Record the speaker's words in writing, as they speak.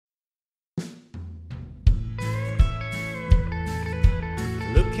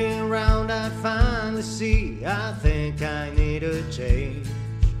Looking around, I finally see I think I need a change.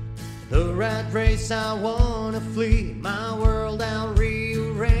 The rat race, I wanna flee, my world I'll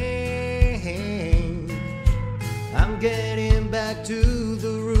rearrange. I'm getting back to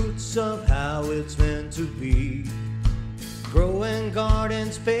the roots of how it's meant to be. Growing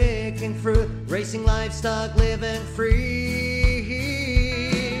gardens, picking fruit, racing livestock, living free.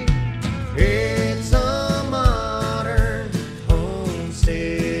 It's a modern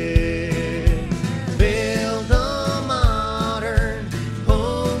homestead. Build a modern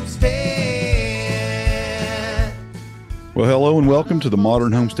homestead. Well, hello and welcome to the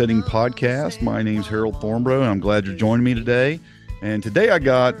Modern Homesteading Podcast. My name's Harold Thornborough, and I'm glad you're joining me today. And today I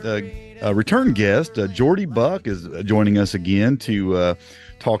got a return guest. Jordy Buck is joining us again to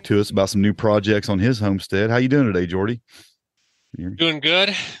talk to us about some new projects on his homestead. How you doing today, Jordy? Doing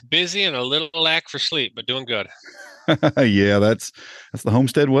good. Busy and a little lack for sleep, but doing good. Yeah, that's the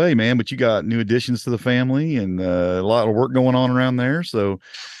homestead way, man. But you got new additions to the family and a lot of work going on around there. So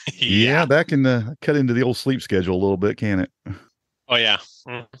yeah, that can cut into the old sleep schedule a little bit, can it? Oh, yeah.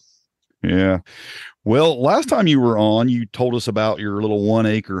 Yeah. Well, last time you were on, you told us about your little 1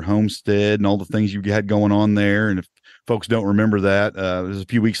 acre homestead and all the things you had going on there. And if folks don't remember that, it was a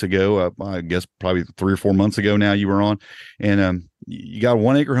few weeks ago, I guess probably 3 or 4 months ago now you were on, and you got a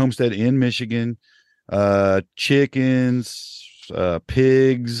 1 acre homestead in Michigan, chickens,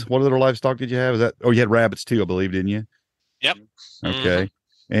 pigs. What other livestock did you have? You had rabbits too, I believe, didn't you? Yep. Okay.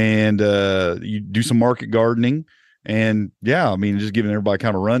 And you do some market gardening, and yeah, I mean, just giving everybody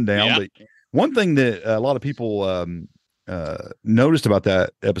kind of a rundown. Yeah. But one thing that a lot of people noticed about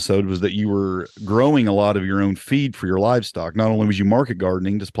that episode was that you were growing a lot of your own feed for your livestock. Not only was you market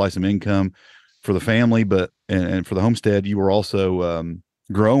gardening to supply some income for the family, but and for the homestead, you were also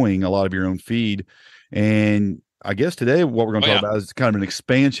growing a lot of your own feed. And I guess today what we're going to talk about is kind of an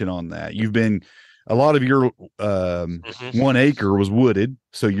expansion on that. A lot of your 1 acre was wooded.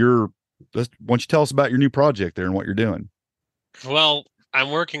 So why don't you tell us about your new project there and what you're doing? Well, I'm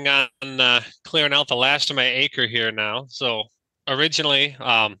working on clearing out the last of my acre here now. So originally,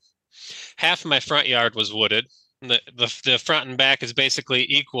 half of my front yard was wooded. The front and back is basically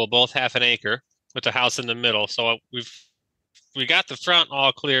equal, both half an acre, with the house in the middle. So we got the front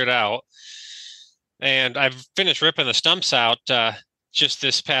all cleared out, and I've finished ripping the stumps out just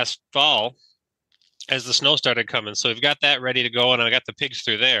this past fall as the snow started coming. So we've got that ready to go, and I got the pigs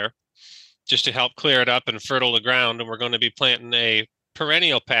through there just to help clear it up and fertile the ground. And we're going to be planting a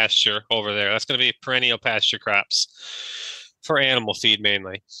perennial pasture over there. That's going to be perennial pasture crops for animal feed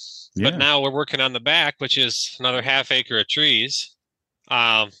mainly. Yeah. But now we're working on the back, which is another half acre of trees.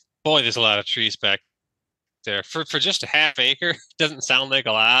 Boy, there's a lot of trees back there for just a half acre. Doesn't sound like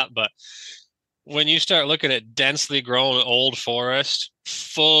a lot, but when you start looking at densely grown old forest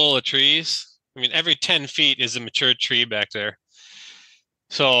full of trees, I mean, every 10 feet is a mature tree back there.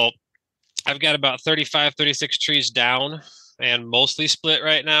 So I've got about 35, 36 trees down and mostly split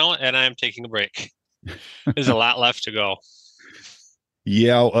right now, and I'm taking a break. There's a lot left to go.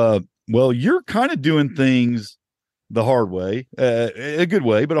 Yeah. Well, you're kind of doing things the hard way, a good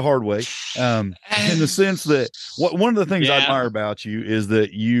way, but a hard way, in the sense that one of the things I admire about you is that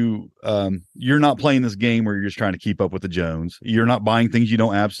you're not playing this game where you're just trying to keep up with the Jones. You're not buying things you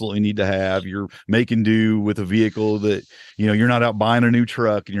don't absolutely need to have. You're making do with a vehicle that, you're not out buying a new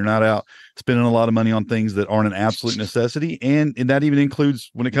truck, and you're not out spending a lot of money on things that aren't an absolute necessity. And that even includes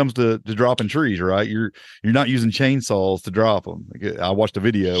when it comes to dropping trees, right? You're not using chainsaws to drop them. I watched a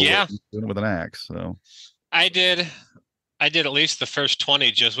video with an axe. So I did at least the first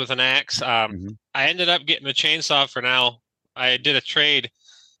 20 just with an axe. I ended up getting a chainsaw for now. I did a trade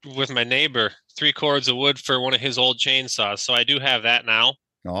with my neighbor, 3 cords of wood for one of his old chainsaws. So I do have that now.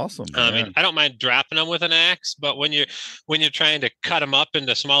 Awesome. I mean, I don't mind dropping them with an axe, but when you're trying to cut them up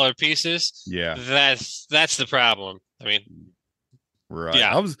into smaller pieces, that's the problem. I mean, right.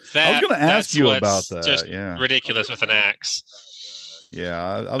 Yeah, I was going to ask you about that. Just ridiculous with an axe.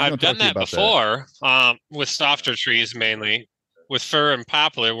 Yeah, I've done that before with softer trees, mainly with fir and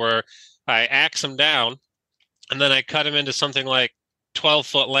poplar, where I axe them down and then I cut them into something like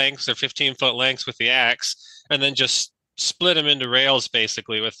 12-foot lengths or 15-foot lengths with the axe, and then just split them into rails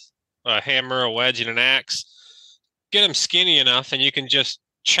basically with a hammer, a wedge, and an axe. Get them skinny enough, and you can just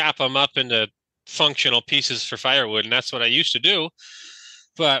chop them up into functional pieces for firewood, and that's what I used to do.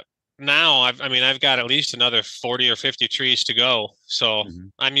 But now I've got at least another 40 or 50 trees to go. So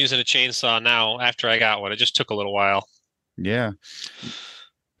I'm using a chainsaw now after I got one. It just took a little while. Yeah.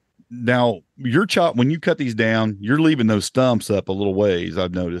 Now, when you cut these down, you're leaving those stumps up a little ways.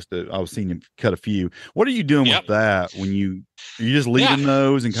 I've noticed that. I was seeing you cut a few. What are you doing with that when are you just leaving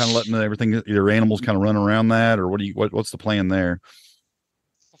those and kind of letting everything, your animals kind of run around that, or what's the plan there?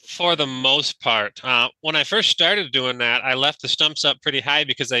 For the most part, when I first started doing that, I left the stumps up pretty high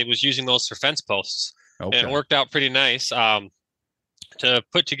because I was using those for fence posts. Okay. And it worked out pretty nice to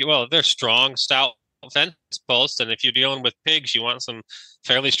put together. Well, they're strong, stout fence posts, and if you're dealing with pigs, you want some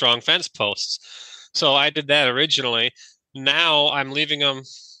fairly strong fence posts. So I did that originally. Now I'm leaving them,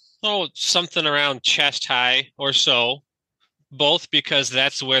 something around chest high or so, both because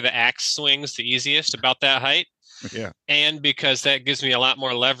that's where the axe swings the easiest, about that height. Yeah. And because that gives me a lot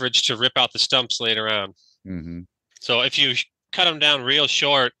more leverage to rip out the stumps later on. Mm-hmm. So if you cut them down real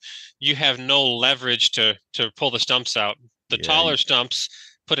short, you have no leverage to pull the stumps out. The taller stumps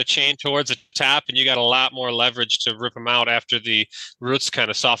put a chain towards the top, and you got a lot more leverage to rip them out after the roots kind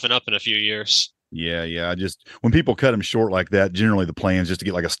of soften up in a few years. Yeah. When people cut them short like that, generally the plan is just to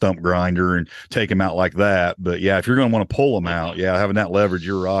get like a stump grinder and take them out like that. But yeah, if you're going to want to pull them out, having that leverage,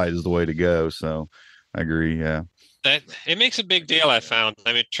 you're right, is the way to go. So I agree. Yeah. That it makes a big deal, I found.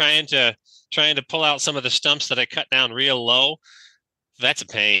 I mean, trying to pull out some of the stumps that I cut down real low, that's a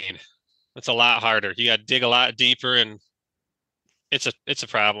pain. It's a lot harder. You got to dig a lot deeper, and it's a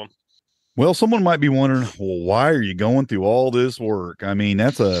problem. Well, someone might be wondering, well, why are you going through all this work? I mean,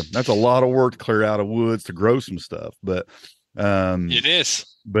 that's a lot of work to clear out of woods to grow some stuff, but it is.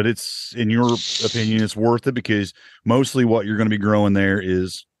 But it's, in your opinion, it's worth it because mostly what you're going to be growing there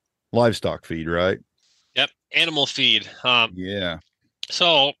is livestock feed, right? Yep, animal feed. Yeah.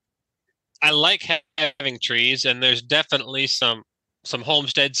 So I like having trees, and there's definitely some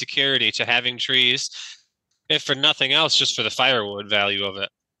homestead security to having trees, if for nothing else, just for the firewood value of it.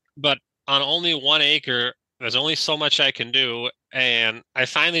 But on only 1 acre, there's only so much I can do, and I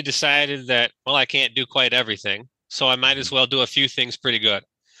finally decided that, well, I can't do quite everything, so I might as well do a few things pretty good.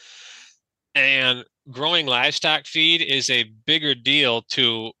 And growing livestock feed is a bigger deal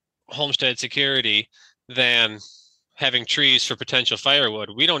to homestead security than having trees for potential firewood.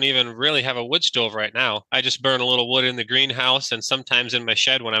 We don't even really have a wood stove right now. I just burn a little wood in the greenhouse and sometimes in my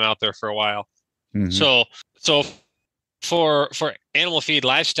shed when I'm out there for a while. Mm-hmm. So for animal feed,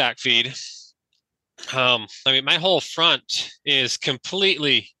 livestock feed, I mean, my whole front is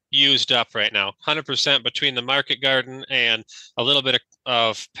completely used up right now, 100% between the market garden and a little bit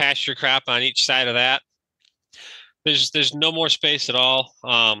of pasture crop on each side of that. There's no more space at all.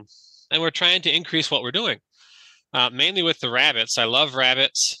 And we're trying to increase what we're doing, mainly with the rabbits. I love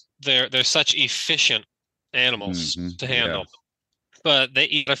rabbits. They're such efficient animals to handle, but they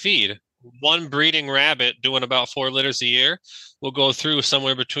eat a feed. One breeding rabbit doing about 4 litters a year will go through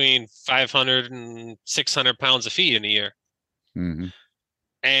somewhere between 500 and 600 pounds of feed in a year. Mm-hmm.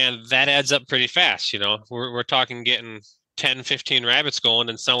 And that adds up pretty fast. We're talking getting 10, 15 rabbits going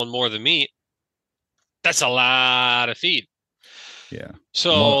and selling more of the meat. That's a lot of feed. Yeah.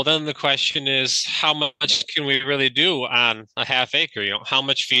 So then the question is, how much can we really do on a half acre? How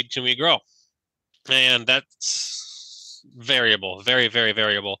much feed can we grow? And that's variable, very, very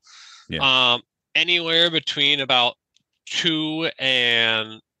variable. Yeah. Anywhere between about 2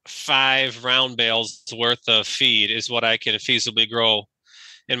 and 5 round bales worth of feed is what I can feasibly grow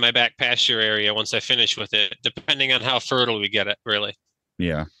in my back pasture area once I finish with it, depending on how fertile we get it, really.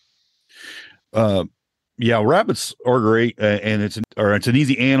 Yeah. Yeah, rabbits are great, and it's an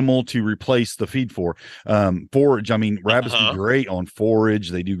easy animal to replace the feed for. Forage, I mean, rabbits do great on forage.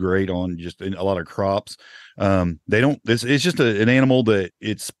 They do great on just a lot of crops. It's just an animal that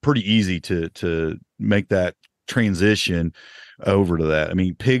it's pretty easy to make that transition over to that. I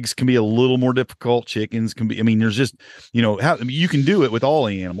mean, pigs can be a little more difficult. Chickens can be. I mean, there's just, you can do it with all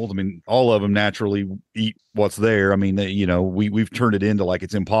the animals. I mean, all of them naturally eat what's there. I mean, we've turned it into like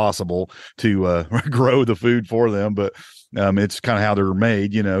it's impossible to grow the food for them, but it's kind of how they're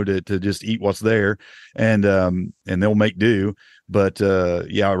made, to just eat what's there, and they'll make do. But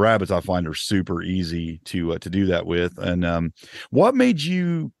rabbits I find are super easy to do that with. And what made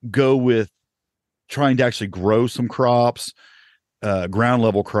you go with trying to actually grow some crops, ground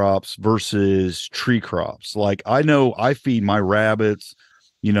level crops versus tree crops? Like, I know I feed my rabbits,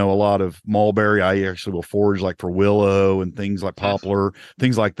 a lot of mulberry. I actually will forage like for willow and things like poplar,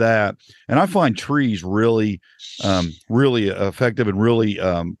 things like that. And I find trees really, really effective and really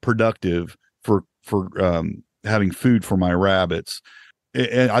productive for having food for my rabbits.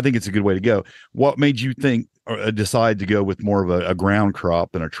 And I think it's a good way to go. What made you decide to go with more of a ground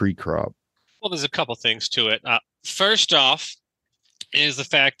crop than a tree crop? Well, there's a couple things to it. First off is the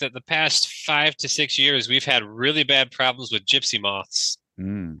fact that the past 5 to 6 years, we've had really bad problems with gypsy moths.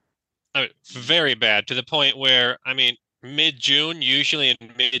 very bad, to the point where, I mean, mid-June, usually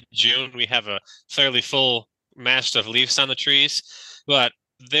in mid-June, we have a fairly full mast of leaves on the trees, but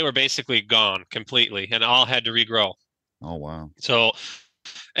they were basically gone completely and all had to regrow. Oh, wow. So,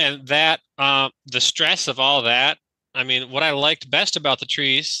 and that, the stress of all that, I mean, what I liked best about the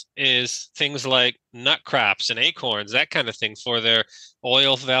trees is things like nut crops and acorns, that kind of thing, for their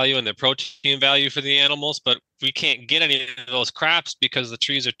oil value and their protein value for the animals. But we can't get any of those crops because the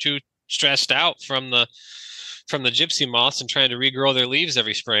trees are too stressed out from the gypsy moths and trying to regrow their leaves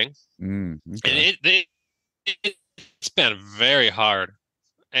every spring. Okay. And it's been very hard.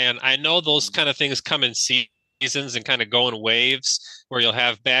 And I know those kind of things come in seasons and kind of go in waves, where you'll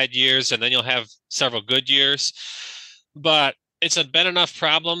have bad years and then you'll have several good years. But it's been enough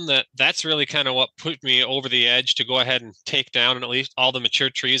problem that's really kind of what put me over the edge to go ahead and take down at least all the mature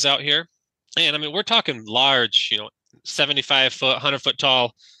trees out here. And I mean, we're talking large, 75-foot, 100-foot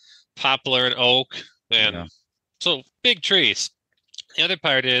tall poplar and oak, and so big trees. The other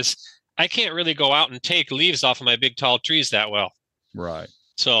part is I can't really go out and take leaves off of my big tall trees that well. Right.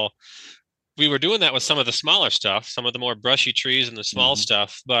 So we were doing that with some of the smaller stuff, some of the more brushy trees and the small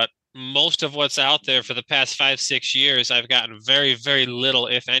stuff, but most of what's out there for the past 5-6 years, I've gotten very, very little,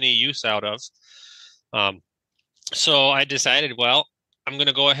 if any, use out of. So I decided, well, I'm going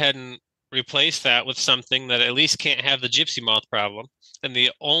to go ahead and replace that with something that at least can't have the gypsy moth problem. And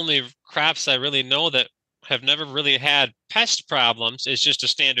the only crops I really know that have never really had pest problems is just a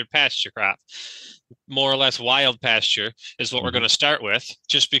standard pasture crop. More or less wild pasture is what we're going to start with,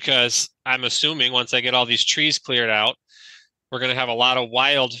 just because I'm assuming once I get all these trees cleared out, we're going to have a lot of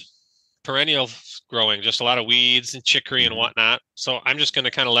wild perennial growing, just a lot of weeds and chicory and whatnot. So I'm just going to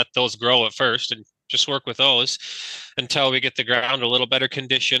kind of let those grow at first and just work with those until we get the ground a little better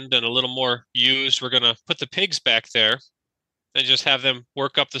conditioned and a little more used. We're going to put the pigs back there and just have them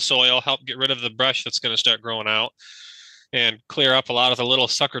work up the soil, help get rid of the brush that's going to start growing out, and clear up a lot of the little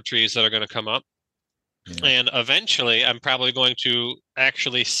sucker trees that are going to come up. And eventually I'm probably going to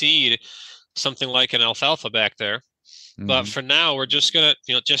actually seed something like an alfalfa back there. But for now, we're just going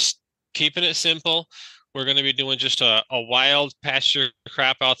to, just keeping it simple. We're going to be doing just a wild pasture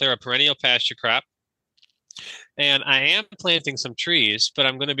crop out there, a perennial pasture crop. And I am planting some trees, but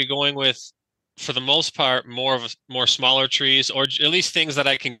I'm going to be going with, for the most part, more smaller trees, or at least things that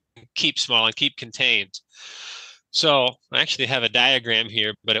I can keep small and keep contained. So I actually have a diagram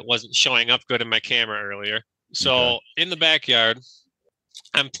here, but it wasn't showing up good in my camera earlier. So in the backyard,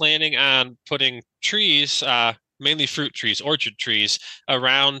 I'm planning on putting trees, mainly fruit trees, orchard trees,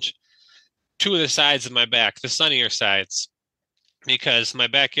 around two of the sides of my back, the sunnier sides, because my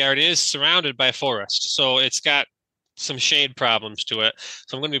backyard is surrounded by forest. So it's got some shade problems to it.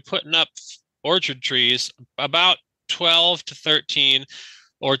 So I'm going to be putting up orchard trees, about 12 to 13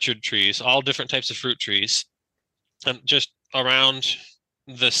 orchard trees, all different types of fruit trees, and just around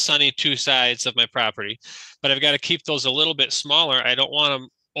the sunny two sides of my property. But I've got to keep those a little bit smaller. I don't want them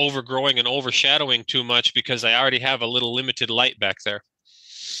overgrowing and overshadowing too much, because I already have a little limited light back there.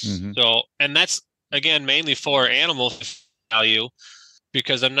 So, and that's again mainly for animal value,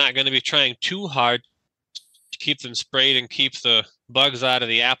 because I'm not going to be trying too hard to keep them sprayed and keep the bugs out of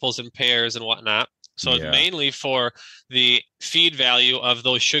the apples and pears and whatnot. So it's mainly for the feed value of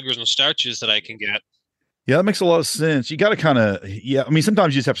those sugars and starches that I can get. Yeah, that makes a lot of sense. You got to kind of, I mean,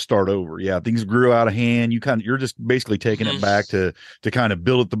 sometimes you just have to start over. Yeah, things grew out of hand. You're just basically taking it back to kind of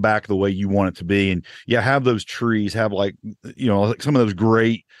build it back the way you want it to be. And have those trees, have like some of those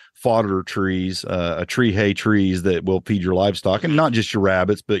great fodder trees, tree hay trees that will feed your livestock, and not just your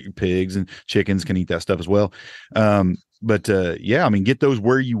rabbits, but your pigs and chickens can eat that stuff as well. I mean, get those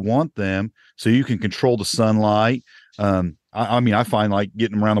where you want them so you can control the sunlight. I mean, I find like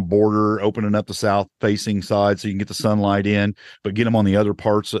getting them around the border, opening up the south facing side so you can get the sunlight in, but get them on the other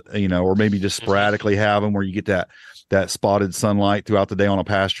parts, or maybe just sporadically have them where you get that spotted sunlight throughout the day on a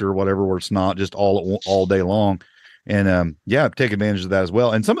pasture or whatever, where it's not just all day long. And take advantage of that as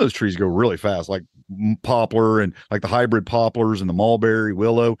well. And some of those trees grow really fast, like poplar and like the hybrid poplars and the mulberry,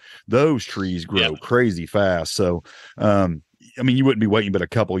 willow. Those trees grow crazy fast. So, I mean, you wouldn't be waiting but a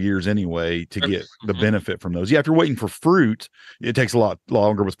couple of years anyway to get the benefit from those. Yeah, if you're waiting for fruit, it takes a lot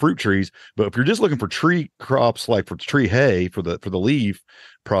longer with fruit trees. But if you're just looking for tree crops, like for tree hay, for the leaf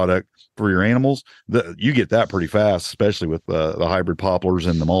product for your animals, you get that pretty fast, especially with the hybrid poplars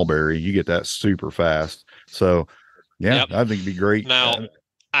and the mulberry. You get that super fast. So, I think it'd be great. Now,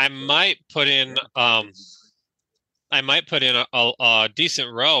 I might put in a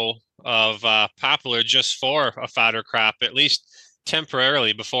decent row of poplar just for a fodder crop, at least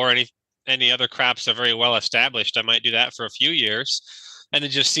temporarily, before any other crops are very well established. I might do that for a few years. and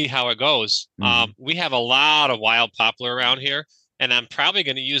then just see how it goes. We have a lot of wild poplar around here, and I'm probably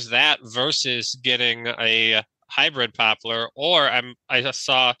going to use that versus getting a hybrid poplar, or I just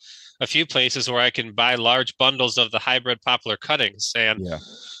saw a few places where I can buy large bundles of the hybrid poplar cuttings. And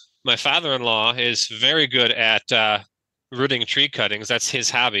my father-in-law is very good at rooting tree cuttings. That's his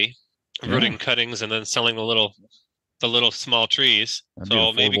hobby, rooting cuttings and then selling the little small trees.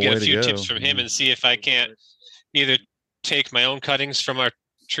 So maybe get a few tips from him and see if I can't either take my own cuttings from our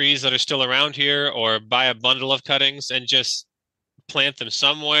trees that are still around here, or buy a bundle of cuttings and just plant them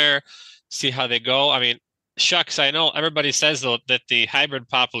somewhere, see how they go. I mean, shucks, I know everybody says though that the hybrid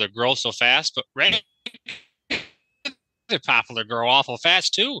poplar grows so fast, but regular poplar grow awful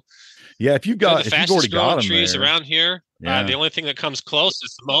fast too. Yeah, if you've already got them trees there. Around here, the only thing that comes close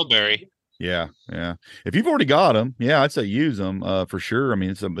is the mulberry. Yeah. If you've already got them, I'd say use them for sure. I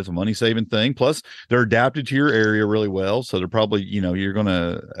mean, it's a money saving thing. Plus, they're adapted to your area really well, so they're probably you're going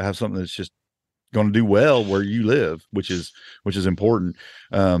to have something that's just going to do well where you live, which is important.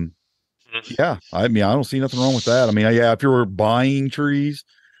 Yeah, I mean, I don't see nothing wrong with that. I mean, if you're buying trees,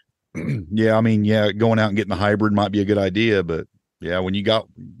 going out and getting the hybrid might be a good idea, but when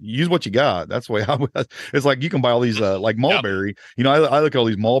use what you got. That's the way it's like you can buy all these like mulberry. I look at all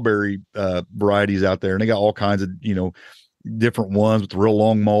these mulberry varieties out there, and they got all kinds of different ones with real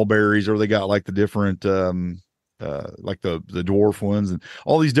long mulberries, or they got like the different like the dwarf ones and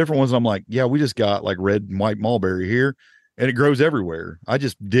all these different ones. And I'm like, we just got like red and white mulberry here, and it grows everywhere. I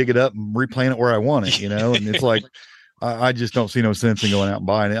just dig it up and replant it where I want it, and it's like I just don't see no sense in going out and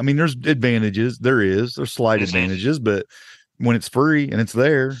buying it. I mean, there's advantages. There's slight advantages, but when it's free and it's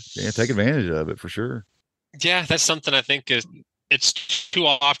there, take advantage of it for sure. Yeah, that's something I think it's too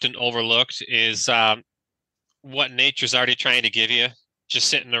often overlooked is what nature's already trying to give you just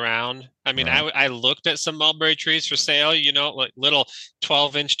sitting around. I mean, right. I looked at some mulberry trees for sale, like little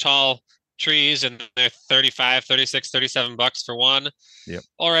 12-inch tall trees, and they're $35, $36, $37 for one. Yep.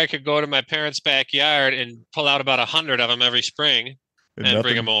 Or I could go to my parents' backyard and pull out about 100 of them every spring and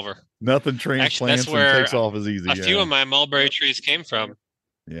bring them over. Nothing transplants and takes off as easy. A few of my mulberry trees came from.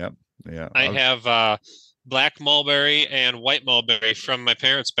 Yeah. I have black mulberry and white mulberry from my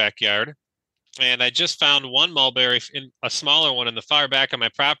parents' backyard. And I just found one mulberry, in a smaller one in the far back of my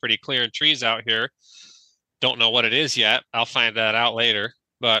property, clearing trees out here. Don't know what it is yet. I'll find that out later.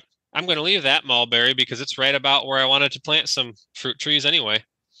 But I'm going to leave that mulberry because it's right about where I wanted to plant some fruit trees anyway.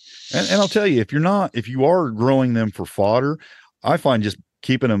 And I'll tell you, if you are growing them for fodder, I find just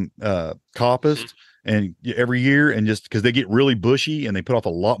keeping them coppiced and every year, and just because they get really bushy and they put off a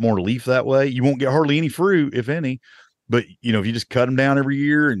lot more leaf that way, you won't get hardly any fruit, if any. But if you just cut them down every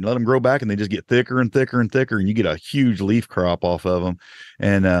year and let them grow back, and they just get thicker and thicker and thicker, and you get a huge leaf crop off of them.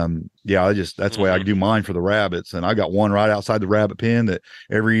 And that's the way I do mine for the rabbits. And I got one right outside the rabbit pen that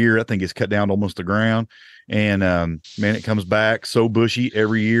every year that thing gets cut down to almost the ground. And man, it comes back so bushy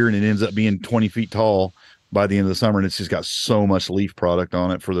every year, and it ends up being 20 feet tall by the end of the summer, and it's just got so much leaf product on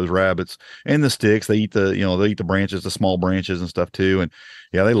it for those rabbits. And the sticks, they eat the branches, the small branches and stuff too. And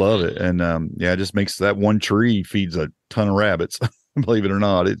they love it. And it just makes that one tree feeds a ton of rabbits, believe it or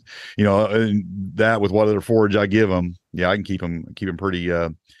not. It, and that with what other forage I give them, I can keep them pretty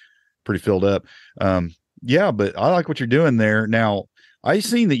filled up. But I like what you're doing there. Now, I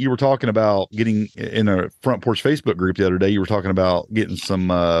seen that you were talking about getting in a Front Porch Facebook group the other day. You were talking about getting some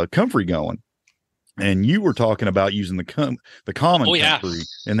comfrey going. And you were talking about using the common comfrey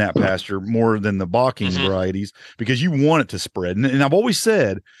in that pasture more than the balking varieties, because you want it to spread. And I've always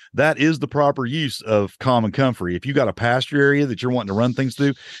said that is the proper use of common comfrey. If you got a pasture area that you're wanting to run things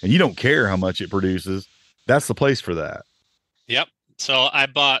through and you don't care how much it produces, that's the place for that. Yep. So I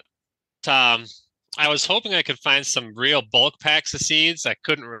bought, I was hoping I could find some real bulk packs of seeds. I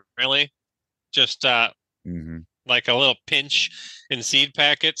couldn't really, just like a little pinch in seed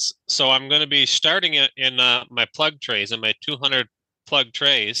packets. So I'm going to be starting it in my plug trays, in my 200 plug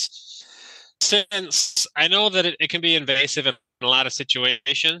trays. Since I know that it can be invasive in a lot of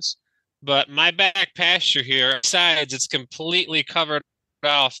situations, but my back pasture here, besides it's completely covered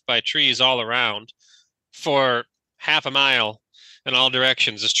off by trees all around for half a mile in all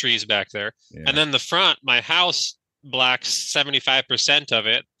directions. There's trees back there. Yeah. And then the front, my house blocks 75% of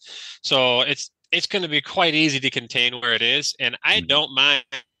it. So it's going to be quite easy to contain where it is. And I don't mind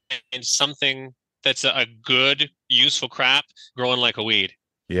something that's a good, useful crop growing like a weed.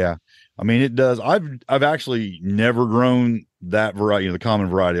 Yeah. I mean, it does. I've actually never grown that variety, the common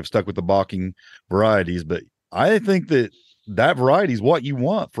variety. I've stuck with the balking varieties, but I think that variety is what you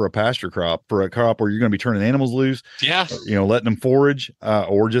want for a pasture crop, for a crop where you're going to be turning animals loose. Yeah. Letting them forage,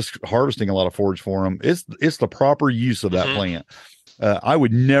 or just harvesting a lot of forage for them. It's the proper use of that plant. I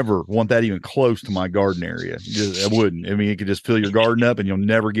would never want that even close to my garden area. I wouldn't. I mean, it could just fill your garden up and you'll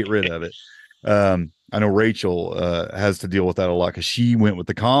never get rid of it. I know Rachel has to deal with that a lot because she went with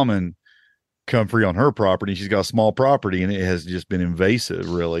the common comfrey on her property. She's got a small property and it has just been invasive,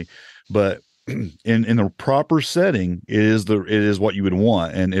 really. But in the proper setting, it is what you would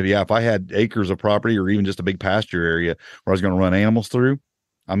want. And if I had acres of property or even just a big pasture area where I was going to run animals through,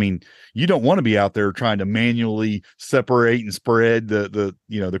 I mean, you don't want to be out there trying to manually separate and spread the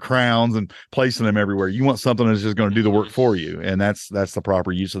crowns and placing them everywhere. You want something that's just going to do the work for you. And that's the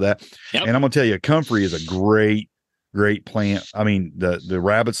proper use of that. Yep. And I'm going to tell you, comfrey is a great plant. I mean, the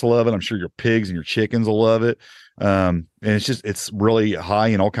rabbits love it. I'm sure your pigs and your chickens will love it. And it's really high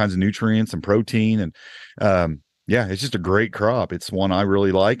in all kinds of nutrients and protein. And, it's just a great crop. It's one I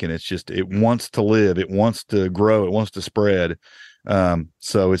really like. And it wants to live. It wants to grow. It wants to spread.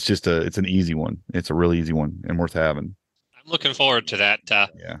 So it's an easy one. It's a really easy one and worth having. I'm looking forward to that.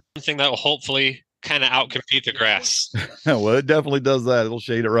 Something that will hopefully kind of outcompete the grass. Well, it definitely does that. It'll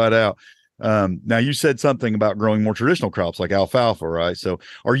shade it right out. Now you said something about growing more traditional crops like alfalfa, right? So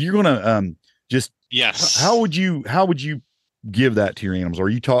are you going to, yes. How would you give that to your animals? Are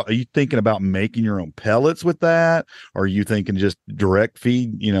you thinking about making your own pellets with that? Or are you thinking just direct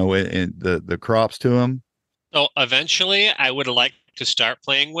feed, and the crops to them? So eventually I would like to start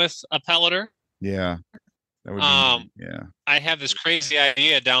playing with a pelleter. Yeah. That would be, I have this crazy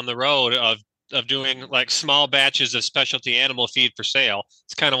idea down the road of doing like small batches of specialty animal feed for sale.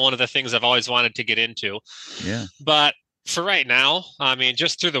 It's kind of one of the things I've always wanted to get into. Yeah. But for right now, I mean,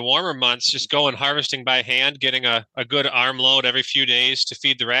 just through the warmer months, just going harvesting by hand, getting a good arm load every few days to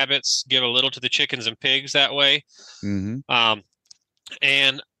feed the rabbits, give a little to the chickens and pigs that way. Mm-hmm.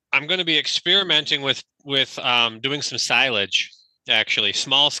 And I'm going to be experimenting with doing some silage, actually,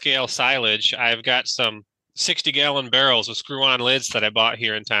 small scale silage. I've got some 60-gallon barrels with screw-on lids that I bought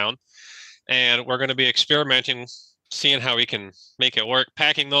here in town. And we're going to be experimenting, seeing how we can make it work,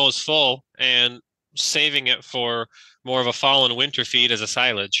 packing those full and saving it for more of a fall and winter feed as a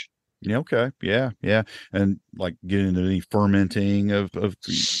silage. Yeah. Okay. Yeah. And like getting into any fermenting of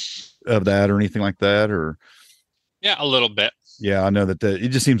that or anything like that, or. Yeah, a little bit. Yeah, I know that it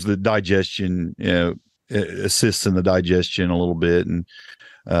just seems the digestion, it assists in the digestion a little bit and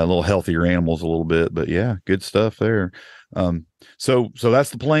a little healthier animals a little bit. But yeah, good stuff there. So that's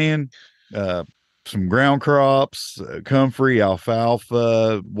the plan. Some ground crops, comfrey,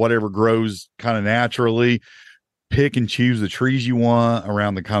 alfalfa, whatever grows kind of naturally. Pick and choose the trees you want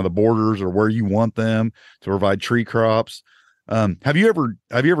around the kind of the borders or where you want them to provide tree crops. Have you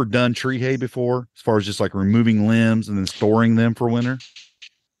ever done tree hay before, as far as just like removing limbs and then storing them for winter?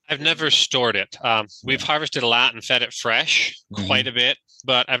 I've never stored it. We've harvested a lot and fed it fresh quite a bit,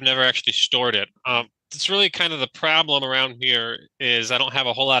 but I've never actually stored it. It's really kind of the problem around here is I don't have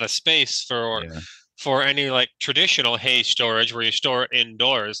a whole lot of space for any like traditional hay storage where you store it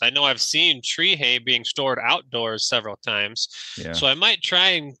indoors. I know I've seen tree hay being stored outdoors several times. Yeah. So I might try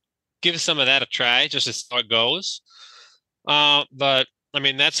and give some of that a try just to see how it goes. But I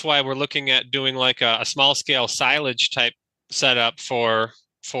mean, that's why we're looking at doing like a small scale silage type setup for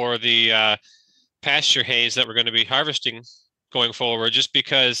the pasture hays that we're going to be harvesting going forward, just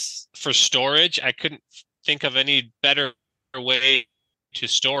because for storage, I couldn't think of any better way to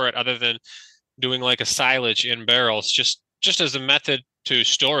store it other than doing like a silage in barrels, just as a method to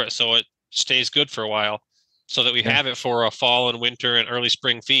store it so it stays good for a while, so that we have it for a fall and winter and early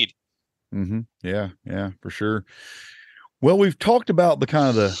spring feed. Mm-hmm. Yeah, for sure. Well, we've talked about the kind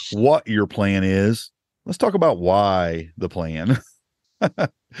of the what your plan is. Let's talk about why the plan.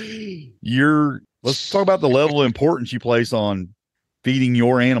 Let's talk about the level of importance you place on feeding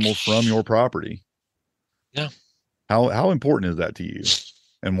your animals from your property. Yeah. How important is that to you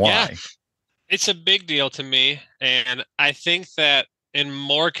and why? Yeah, it's a big deal to me. And I think that in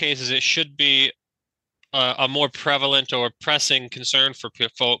more cases, it should be a more prevalent or pressing concern for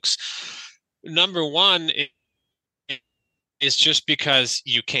folks. Number one is just because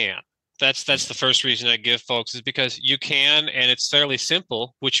you can. That's the first reason I give folks, is because you can, and it's fairly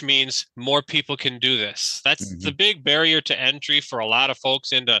simple, which means more people can do this. That's the big barrier to entry for a lot of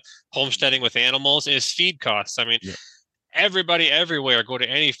folks into homesteading with animals is feed costs. I mean, everybody everywhere, go to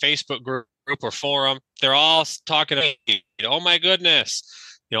any Facebook group or forum, they're all talking about, oh my goodness,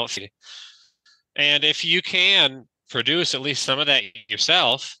 and if you can produce at least some of that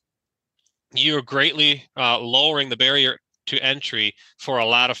yourself, you're greatly lowering the barrier to entry for a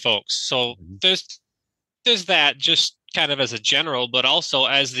lot of folks. So there's that, just kind of as a general, but also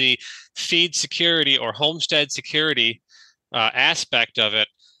as the feed security or homestead security aspect of it.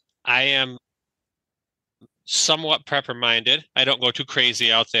 I am somewhat prepper minded. I don't go too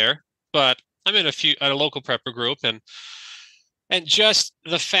crazy out there, but I'm in a local prepper group, and just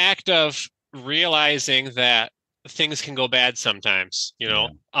the fact of realizing that things can go bad sometimes,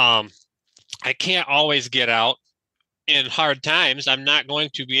 I can't always get out in hard times. I'm not going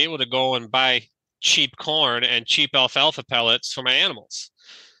to be able to go and buy cheap corn and cheap alfalfa pellets for my animals.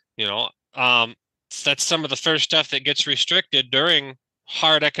 That's some of the first stuff that gets restricted during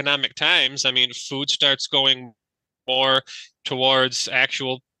hard economic times. I mean, food starts going more towards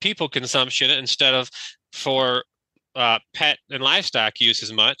actual people consumption instead of for pet and livestock use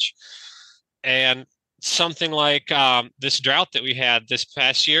as much. And something like this drought that we had this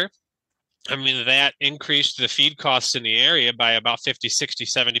past year, I mean, that increased the feed costs in the area by about 50, 60,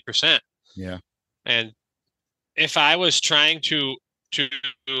 70%. Yeah. And if I was trying to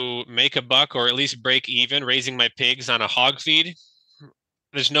make a buck or at least break even raising my pigs on a hog feed,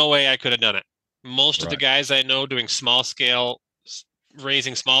 there's no way I could have done it. Most of the guys I know doing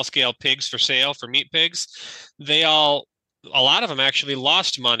raising small scale pigs for sale, for meat pigs, a lot of them actually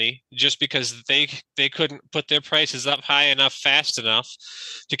lost money just because they couldn't put their prices up high enough fast enough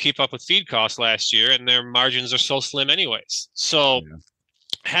to keep up with feed costs last year, and their margins are so slim anyways. So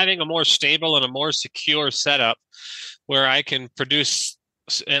having a more stable and a more secure setup where I can produce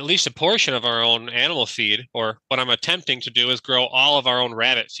at least a portion of our own animal feed, or what I'm attempting to do is grow all of our own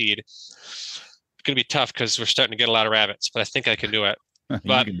rabbit feed. It's going to be tough because we're starting to get a lot of rabbits, but I think I can do it.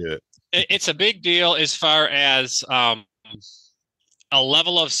 But you can do it. It's a big deal as far as a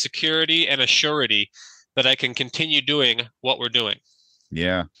level of security and a surety that I can continue doing what we're doing.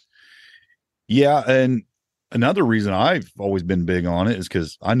 Yeah. Yeah. And another reason I've always been big on it is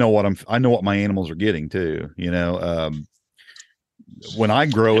because I know what my animals are getting too. When I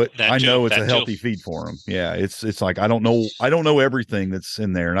grow it, I know it's a healthy feed for them. Yeah. It's like, I don't know everything that's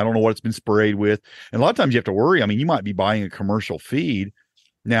in there, and I don't know what it's been sprayed with. And a lot of times you have to worry. I mean, you might be buying a commercial feed.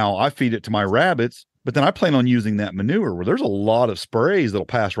 Now I feed it to my rabbits, but then I plan on using that manure where there's a lot of sprays that'll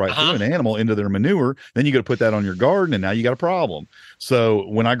pass right through an animal into their manure. Then you got to put that on your garden, and now you got a problem. So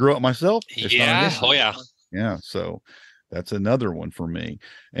when I grow it myself, it's not an issue. Oh yeah. Yeah. So that's another one for me.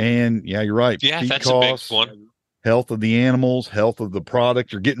 And yeah, you're right. Yeah, feed that's costs, a big one. Health of the animals, health of the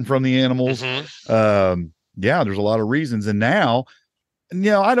product you're getting from the animals. Yeah, there's a lot of reasons. And now,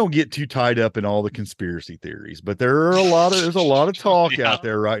 I don't get too tied up in all the conspiracy theories, but there's a lot of talk out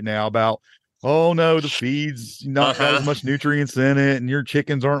there right now about, oh no, the feed's not got as much nutrients in it, and your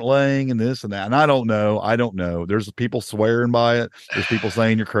chickens aren't laying, and this and that. And I don't know. There's people swearing by it. There's people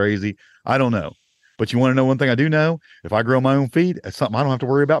saying you're crazy. I don't know. But you want to know one thing I do know? If I grow my own feed, it's something I don't have to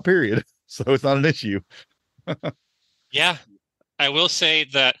worry about, period. So it's not an issue. Yeah, I will say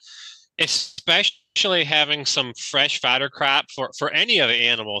that, especially having some fresh fodder crop for any of the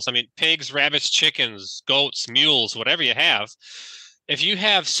animals. I mean, pigs, rabbits, chickens, goats, mules, whatever you have. If you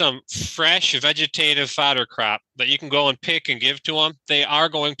have some fresh vegetative fodder crop that you can go and pick and give to them, they are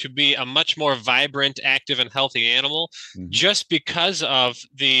going to be a much more vibrant, active, and healthy animal, just because of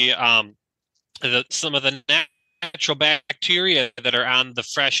some of the natural bacteria that are on the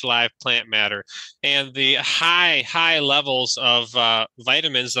fresh live plant matter, and the high levels of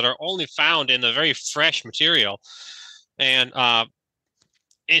vitamins that are only found in the very fresh material. And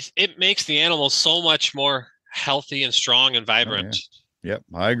it makes the animals so much more healthy and strong and vibrant. Yep,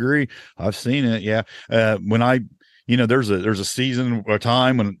 I agree. I've seen it. Yeah. When I, there's a season, a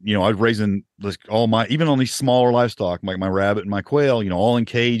time when, I was raising even on these smaller livestock, like my rabbit and my quail, all in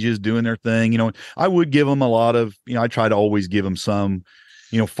cages doing their thing, I would give them a lot of, I try to always give them some,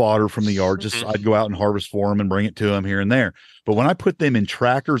 fodder from the yard. Just I'd go out and harvest for them and bring it to them here and there. But when I put them in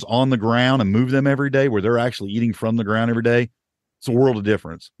trackers on the ground and move them every day where they're actually eating from the ground every day, it's a world of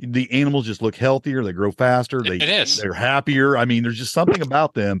difference. The animals just look healthier. They grow faster. They're happier. I mean, there's just something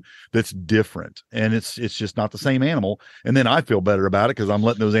about them that's different, and it's just not the same animal. And then I feel better about it because I'm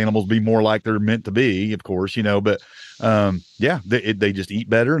letting those animals be more like they're meant to be, of course, but they just eat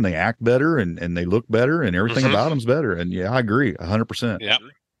better and they act better and they look better and everything about them's better. And yeah, I agree 100%. Yeah.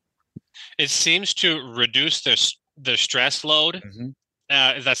 It seems to reduce their stress load.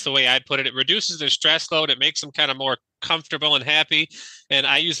 That's the way I put it. It reduces their stress load. It makes them kind of more comfortable and happy. And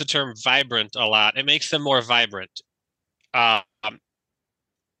I use the term vibrant a lot. It makes them more vibrant.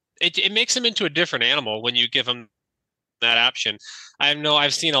 It makes them into a different animal when you give them that option.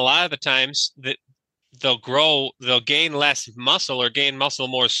 I've seen a lot of the times that they'll gain less muscle or gain muscle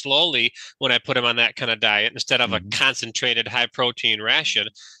more slowly when I put them on that kind of diet instead of a concentrated high protein ration.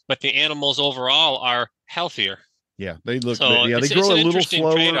 But the animals overall are healthier. Yeah, they look. So they grow a little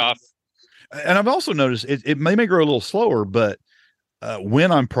slower. Trade-off. And I've also noticed it may grow a little slower, but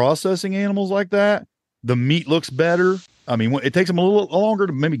when I'm processing animals like that, the meat looks better. I mean, it takes them a little longer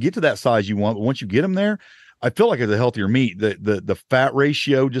to maybe get to that size you want, but once you get them there, I feel like it's a healthier meat. The fat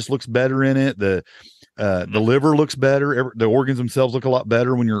ratio just looks better in it. The liver looks better. The organs themselves look a lot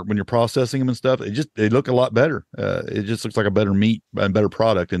better when you're processing them and stuff. They look a lot better. It just looks like a better meat and better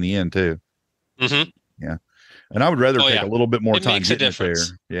product in the end too. Mm-hmm. Yeah. And I would rather take a little bit more time getting it there.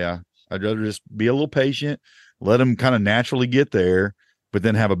 Yeah. I'd rather just be a little patient, let them kind of naturally get there, but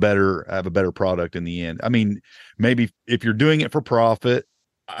then have a better product in the end. I mean, maybe if you're doing it for profit,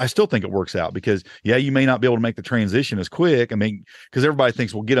 I still think it works out because you may not be able to make the transition as quick. I mean, because everybody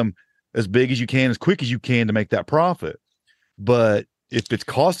thinks, well, get them as big as you can, as quick as you can to make that profit. But if it's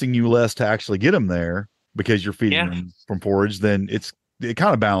costing you less to actually get them there because you're feeding them from forage, then it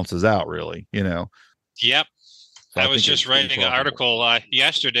kind of balances out, really, Yep. So I was just writing an article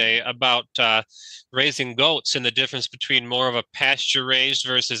yesterday about raising goats and the difference between more of a pasture raised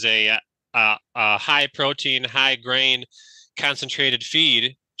versus a high protein, high grain concentrated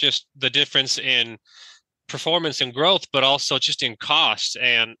feed. Just the difference in performance and growth, but also just in cost.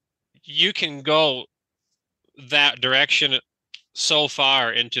 And you can go that direction so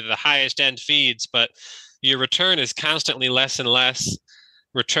far into the highest end feeds, but your return is constantly less and less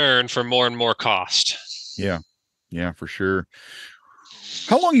return for more and more cost. Yeah, for sure.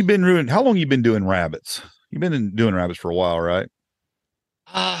 How long you been doing rabbits? You've been doing rabbits for a while, right?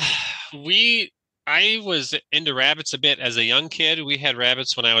 I was into rabbits a bit as a young kid. We had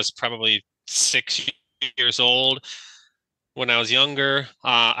rabbits when I was probably 6 years old. When I was younger,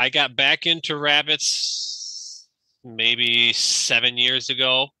 I got back into rabbits maybe 7 years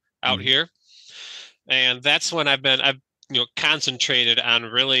ago out here. And that's when I've concentrated on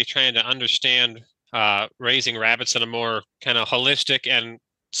really trying to understand raising rabbits in a more kind of holistic and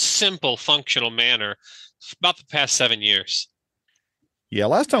simple functional manner about the past 7 years. Yeah,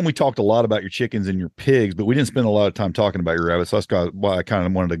 last time we talked a lot about your chickens and your pigs, but we didn't spend a lot of time talking about your rabbits. So that's why I kind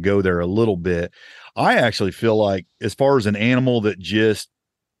of wanted to go there a little bit. I actually feel like as far as an animal that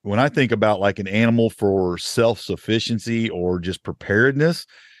when I think about like an animal for self-sufficiency or just preparedness,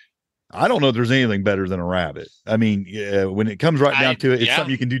 I don't know if there's anything better than a rabbit. I mean, when it comes down to it, it's something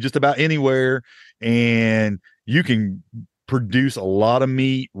you can do just about anywhere, and you can produce a lot of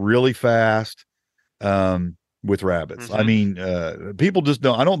meat really fast with rabbits. I mean, people just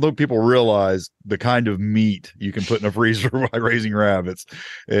don't. I don't think people realize the kind of meat you can put in a freezer by raising rabbits.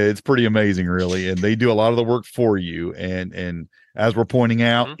 It's pretty amazing, really, and they do a lot of the work for you. And as we're pointing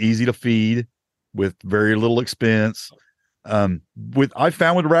out, easy to feed with very little expense. I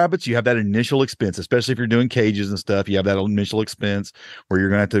found with rabbits, you have that initial expense, especially if you're doing cages and stuff. You have that initial expense where you're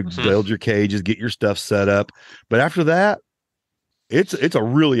going to have to build your cages, get your stuff set up. But after that, it's a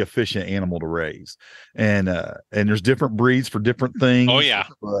really efficient animal to raise, and there's different breeds for different things. Oh yeah.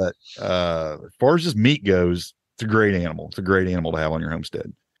 But as far as just meat goes, it's a great animal. It's a great animal to have on your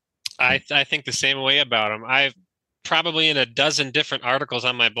homestead. I think the same way about them. I've probably in a dozen different articles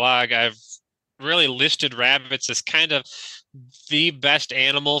on my blog, I've really listed rabbits as kind of the best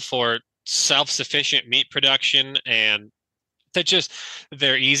animal for self-sufficient meat production, and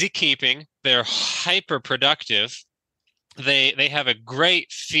they're easy keeping, they're hyper productive, they have a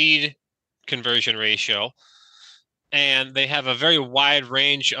great feed conversion ratio, and they have a very wide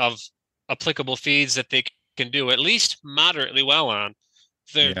range of applicable feeds that they can do at least moderately well on.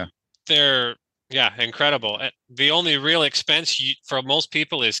 They're incredible. The only real expense for most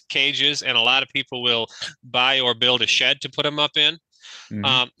people is cages, and a lot of people will buy or build a shed to put them up in.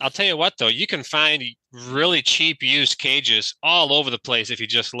 I'll tell you what, though, you can find really cheap used cages all over the place if you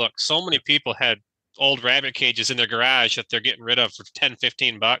just look. So many people had old rabbit cages in their garage that they're getting rid of for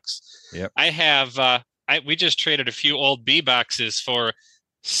 $10-15. Yep. I have we just traded a few old bee boxes for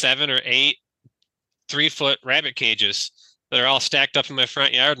 7 or 8 3-foot rabbit cages. They're all stacked up in my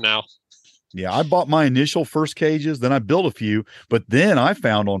front yard now. Yeah, I bought my initial first cages, then I built a few, but then I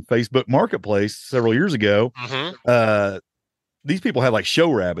found on Facebook Marketplace several years ago, these people had like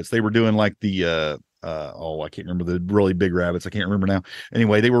show rabbits. They were doing like the I can't remember, the really big rabbits. I can't remember now.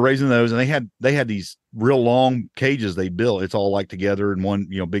 Anyway, they were raising those, and they had these real long cages they built. It's all like together in one,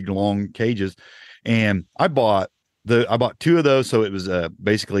 big long cages. And I bought 2 of those, so it was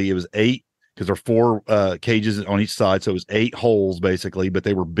basically it was 8. Because there are 4 cages on each side, so it was 8 holes basically, but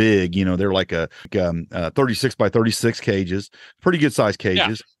they were big. They're like a 36 by 36 cages, pretty good size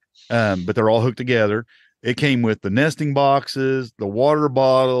cages, but they're all hooked together. It came with the nesting boxes, the water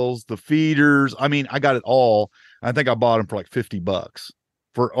bottles, the feeders. I mean, I got it all. I think I bought them for like $50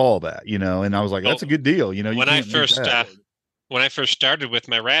 for all that, and I was like, that's a good deal. When I first started with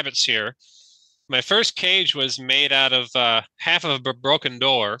my rabbits here, my first cage was made out of half of a broken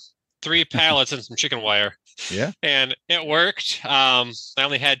door. 3 pallets and some chicken wire. Yeah. And it worked. I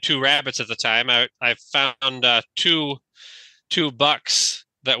only had 2 rabbits at the time. I found two bucks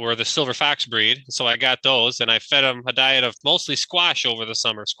that were the silver fox breed. So I got those, and I fed them a diet of mostly squash over the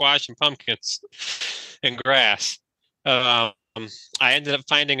summer, squash and pumpkins and grass. I ended up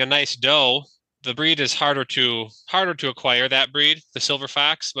finding a nice doe. The breed is harder to acquire, that breed, the silver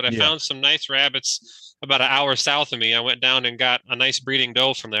fox, but I found some nice rabbits about an hour south of me. I went down and got a nice breeding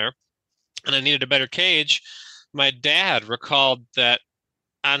doe from there, and I needed a better cage. My dad recalled that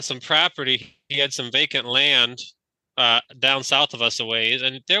on some property, he had some vacant land down south of us a ways,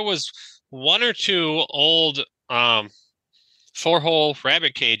 and there was 1 or 2 old 4-hole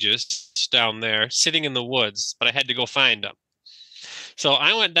rabbit cages down there sitting in the woods, but I had to go find them. So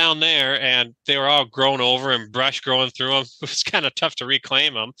I went down there, and they were all grown over and brush growing through them. It was kind of tough to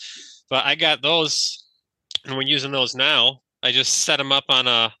reclaim them, but I got those, and we're using those now. I just set them up on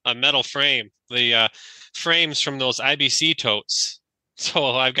a metal frame, the frames from those IBC totes.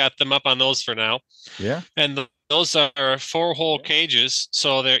 So I've got them up on those for now. Yeah. And those are 4-hole cages.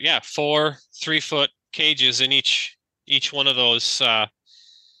 So they're, 4 3-foot cages in each one of those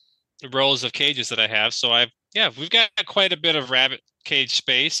rows of cages that I have. So we've got quite a bit of rabbit cage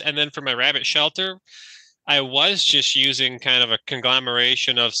space. And then for my rabbit shelter, I was just using kind of a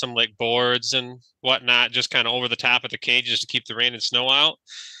conglomeration of some like boards and whatnot, just kind of over the top of the cages to keep the rain and snow out.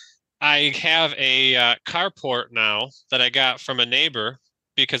 I have a carport now that I got from a neighbor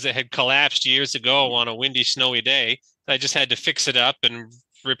because it had collapsed years ago on a windy, snowy day. I just had to fix it up and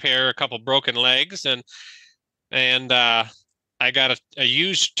repair a couple broken legs, and I got a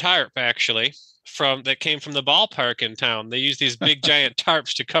used tarp actually that came from the ballpark in town. They use these big giant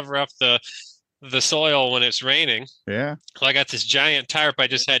tarps to cover up the soil when it's raining. Yeah. So I got this giant tarp I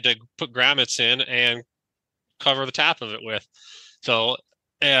just had to put grommets in and cover the top of it with. So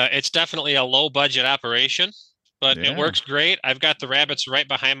it's definitely a low budget operation, but it works great. I've got the rabbits right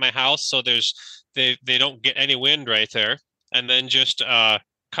behind my house, so they don't get any wind right there. And then just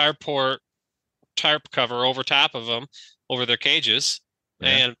carport tarp cover over top of them, over their cages,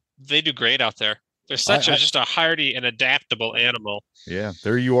 and they do great out there. They're just a hardy and adaptable animal. Yeah,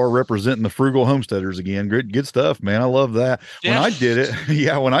 there you are representing the frugal homesteaders again. Good stuff, man. I love that. Yeah.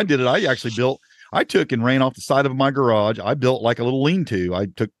 When I did it, I actually I took and ran off the side of my garage. I built like a little lean-to. I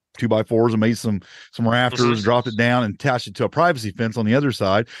took 2x4s and made some rafters, dropped it down and attached it to a privacy fence on the other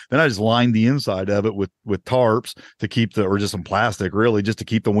side. Then I just lined the inside of it with tarps to keep or just some plastic really, just to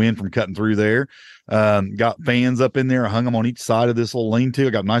keep the wind from cutting through there. Got fans up in there. I hung them on each side of this little lean-to. I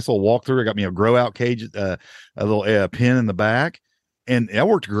got a nice little walk-through. I got me a grow out cage, a little pen in the back, and it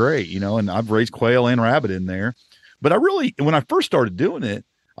worked great, and I've raised quail and rabbit in there. But when I first started doing it,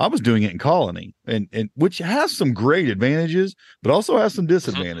 I was doing it in colony, and which has some great advantages, but also has some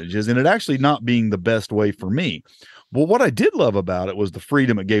disadvantages, and it actually not being the best way for me. Well, what I did love about it was the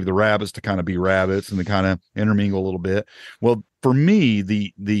freedom it gave the rabbits to kind of be rabbits and to kind of intermingle a little bit. Well, for me,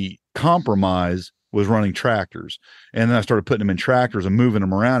 the compromise was running tractors, and then I started putting them in tractors and moving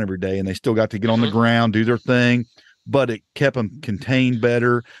them around every day, and they still got to get on the ground, do their thing. But it kept them contained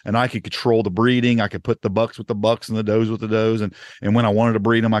better, and I could control the breeding. I could put the bucks with the bucks and the does with the does, and when I wanted to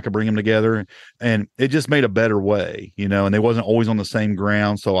breed them, I could bring them together, and it just made a better way, and they wasn't always on the same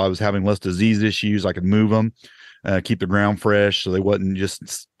ground, so I was having less disease issues. I could move them, keep the ground fresh, so they wasn't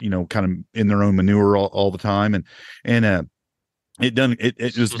just kind of in their own manure all the time, and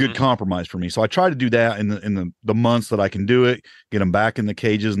it was a good compromise for me. So I try to do that in the months that I can do it, get them back in the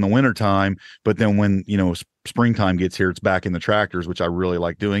cages in the wintertime. But then when, springtime gets here, it's back in the tractors, which I really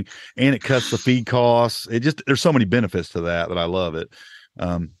like doing. And it cuts the feed costs. There's so many benefits to that I love it.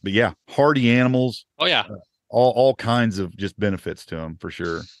 But yeah, hardy animals. Oh yeah. All kinds of just benefits to them for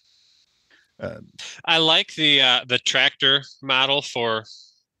sure. I like the tractor model for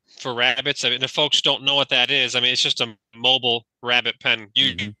rabbits. I mean, if folks don't know what that is, it's just a mobile rabbit pen,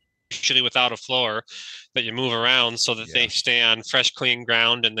 usually without a floor, that you move around so that they stay on fresh, clean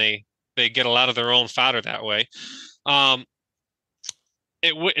ground, and they get a lot of their own fodder that way.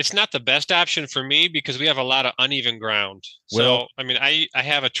 It's not the best option for me because we have a lot of uneven ground. So, I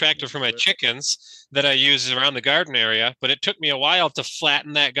have a tractor for my chickens that I use around the garden area, but it took me a while to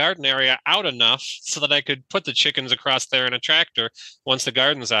flatten that garden area out enough so that I could put the chickens across there in a tractor once the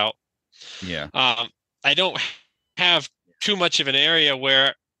garden's out. Yeah. I don't have too much of an area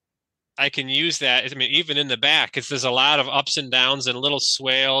where I can use that. Even in the back, there's a lot of ups and downs and little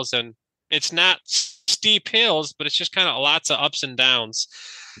swales, and it's not steep hills, but it's just kind of lots of ups and downs.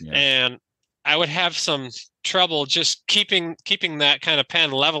 Yeah. And I would have some trouble just keeping that kind of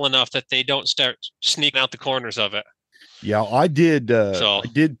pen level enough that they don't start sneaking out the corners of it. Yeah, I did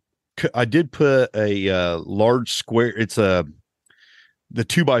I did put a large square. It's the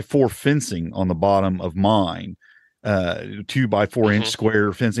 2x4 fencing on the bottom of mine, 2x4 inch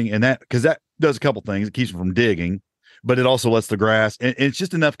square fencing, and because that does a couple things. It keeps them from digging, but it also lets the grass, and it's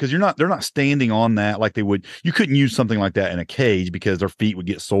just enough because they're not standing on that like they would. You couldn't use something like that in a cage because their feet would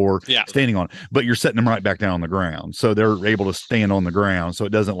get sore standing on it, but you're setting them right back down on the ground. So they're able to stand on the ground. So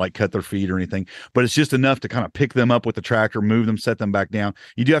it doesn't like cut their feet or anything, but it's just enough to kind of pick them up with the tractor, move them, set them back down.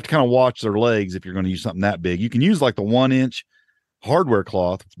 You do have to kind of watch their legs if you're going to use something that big. You can use like the 1-inch hardware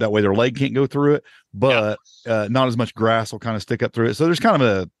cloth. That way their leg can't go through it, but not as much grass will kind of stick up through it. So there's kind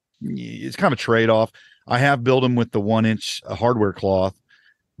of it's kind of a trade-off. I have built them with the 1-inch hardware cloth,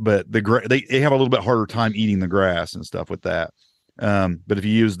 but they have a little bit harder time eating the grass and stuff with that. But if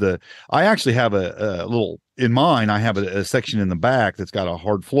you use I actually have a little, in mine, I have a section in the back that's got a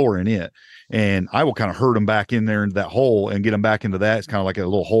hard floor in it, and I will kind of herd them back in there into that hole and get them back into that. It's kind of like a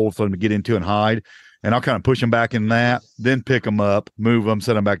little hole for them to get into and hide. And I'll kind of push them back in that, then pick them up, move them,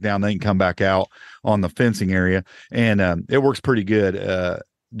 set them back down. They can come back out on the fencing area. And it works pretty good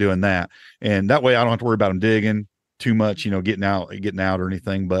doing that. And that way I don't have to worry about them digging too much, getting out or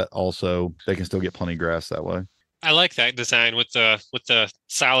anything, but also they can still get plenty of grass that way. I like that design with the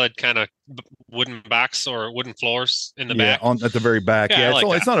solid kind of wooden box or wooden floors in the back. At the very back. Yeah,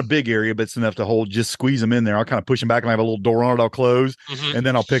 it's not a big area, but it's enough to hold. Just squeeze them in there. I'll kind of push them back, and I have a little door on it. I'll close, and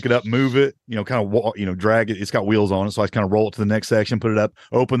then I'll pick it up, move it. Kind of drag it. It's got wheels on it, so I kind of roll it to the next section, put it up,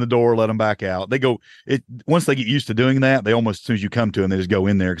 open the door, let them back out. They go. Once they get used to doing that, they almost, as soon as you come to them, they just go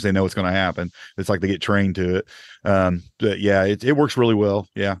in there because they know it's going to happen. It's like they get trained to it. But yeah, it works really well.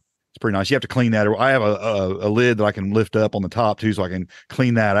 Yeah. It's pretty nice. You have to clean that. I have a lid that I can lift up on the top too, so I can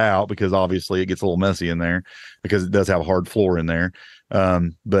clean that out because obviously it gets a little messy in there because it does have a hard floor in there.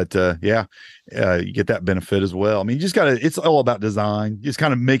 But you get that benefit as well. I mean, you just gotta. It's all about design. Just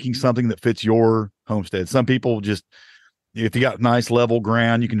kind of making something that fits your homestead. Some people just, if you got nice level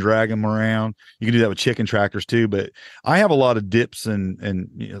ground, you can drag them around. You can do that with chicken tractors too. But I have a lot of dips and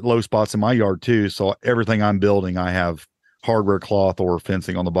low spots in my yard too. So everything I'm building, I have hardware cloth or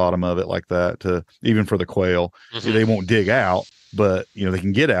fencing on the bottom of it like that, to even for the quail. They won't dig out, but they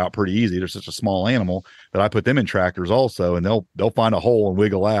can get out pretty easy. They're such a small animal that I put them in tractors also, and they'll find a hole and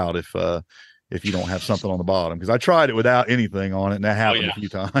wiggle out if you don't have something on the bottom. Because I tried it without anything on it, and that happened a few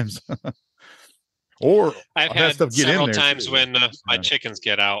times. Or I've had stuff get several in there times too. When my chickens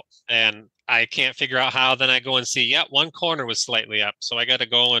get out and I can't figure out how, then I go and see, one corner was slightly up, so I got to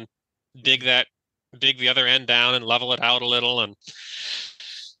go and dig the other end down and level it out a little. And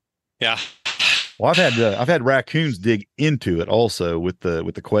well, I've had raccoons dig into it also with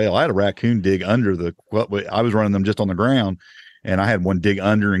the quail. I had a raccoon dig under I was running them just on the ground, and I had one dig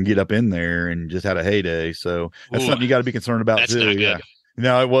under and get up in there and just had a heyday. So that's something you got to be concerned about too. Yeah.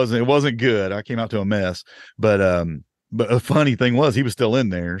 No, it wasn't good. I came out to a mess, but a funny thing was he was still in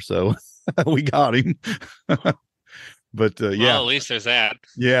there. So we got him. But well, at least there's that.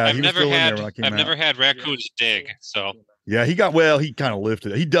 Yeah, I've never had raccoons dig. So yeah, he kind of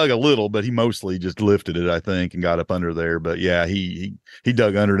lifted it. He dug a little, but he mostly just lifted it, I think, and got up under there. But yeah, he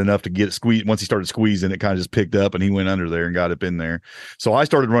dug under it enough to get it squeezed. Once he started squeezing, it kind of just picked up, and he went under there and got up in there. So I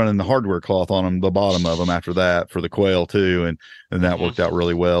started running the hardware cloth on him, the bottom of them, after that for the quail too, and that worked out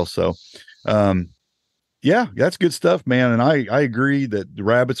really well. So yeah, that's good stuff, man. And I agree that the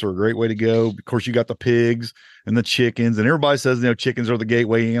rabbits are a great way to go. Of course, you got the pigs and the chickens, and everybody says, chickens are the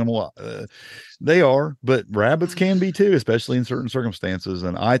gateway animal. They are, but rabbits can be too, especially in certain circumstances.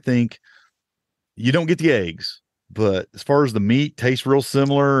 And I think you don't get the eggs, but as far as the meat, tastes real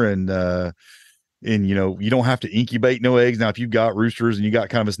similar. And you don't have to incubate no eggs. Now, if you've got roosters and you got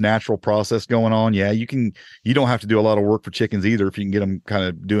kind of this natural process going on, you don't have to do a lot of work for chickens either, if you can get them kind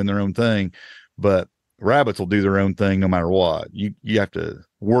of doing their own thing. But rabbits will do their own thing no matter what. You have to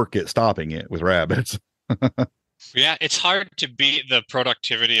work at stopping it with rabbits. Yeah, it's hard to beat the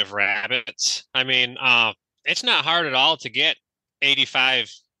productivity of rabbits. I mean, it's not hard at all to get 85,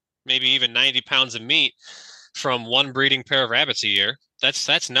 maybe even 90 pounds of meat from one breeding pair of rabbits a year.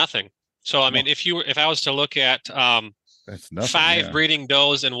 That's nothing. So, I mean, if I was to look at that's nothing, 5 breeding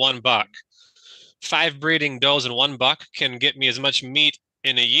does and 1 buck, 5 breeding does and 1 buck can get me as much meat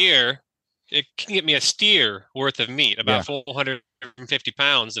in a year. It can get me a steer worth of meat, about 450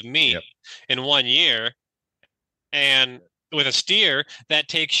 pounds of meat in 1 year. And with a steer, that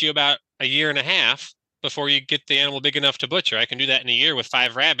takes you about a year and a half before you get the animal big enough to butcher. I can do that in a year with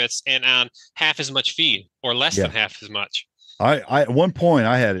 5 rabbits and on half as much feed, or less than half as much. I at one point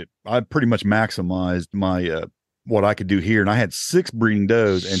I pretty much maximized my what I could do here, and I had 6 breeding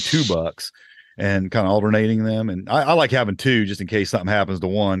does and 2 bucks. and kind of alternating them. And I like having two just in case something happens to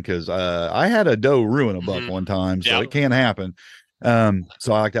one, because I had a doe ruin a buck one time, so it can happen.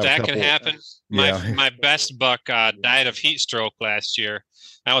 So I like to have that can happen. My best buck died of heat stroke last year.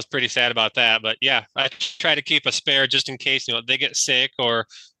 I was pretty sad about that, but yeah, I try to keep a spare just in case, they get sick or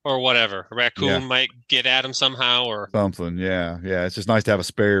whatever. A raccoon might get at them somehow or something. Yeah. It's just nice to have a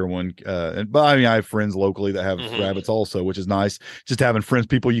spare one. But I mean, I have friends locally that have rabbits also, which is nice. Just having friends,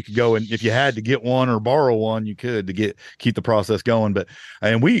 people you could go, and if you had to get one or borrow one, you could, to keep the process going.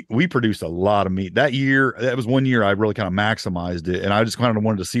 And we produced a lot of meat that year. That was one year I really kind of maximized it, and I just kind of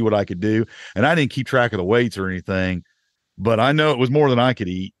wanted to see what I could do. And I didn't keep track of the weights or anything, but I know it was more than I could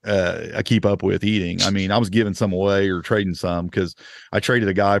eat. I keep up with eating. I mean, I was giving some away or trading some, because I traded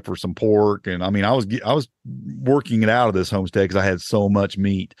a guy for some pork. And I mean, I was working it out of this homestead because I had so much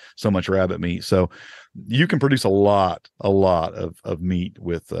meat, so much rabbit meat. So you can produce a lot of meat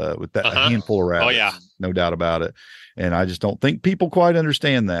with that a handful of rabbits. Oh yeah, no doubt about it. And I just don't think people quite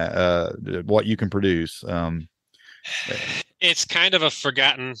understand that what you can produce. It's kind of a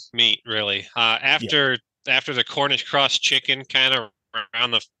forgotten meat, really. After the Cornish cross chicken kind of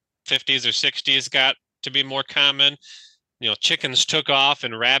around the 50s or 60s got to be more common, chickens took off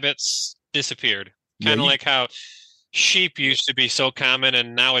and rabbits disappeared. Kind of like how sheep used to be so common,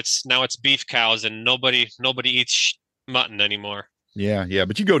 and now it's beef cows, and nobody eats mutton anymore. Yeah.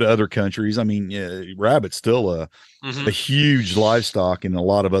 But you go to other countries. I mean, rabbit's still a huge livestock in a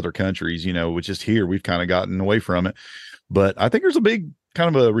lot of other countries, which is here. We've kind of gotten away from it. But I think there's a big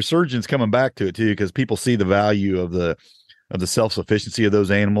kind of a resurgence coming back to it too, because people see the value of the self-sufficiency of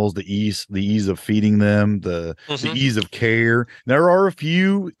those animals, the ease of feeding them, the ease of care. There are a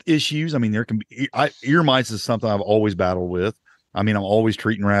few issues. I mean, there can be ear mites is something I've always battled with. I mean, I'm always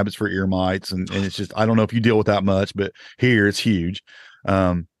treating rabbits for ear mites, and it's just, I don't know if you deal with that much, but here it's huge.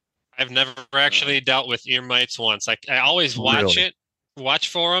 I've never actually dealt with ear mites once. I always watch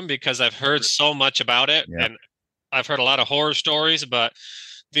for them because I've heard so much about it, and I've heard a lot of horror stories, but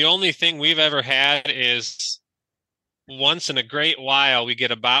the only thing we've ever had is once in a great while we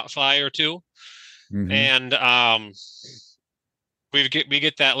get a bot fly or two, and we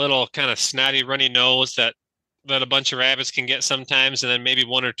get that little kind of snotty runny nose that a bunch of rabbits can get sometimes, and then maybe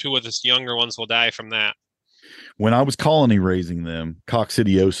one or two of the younger ones will die from that. When I was colony raising them,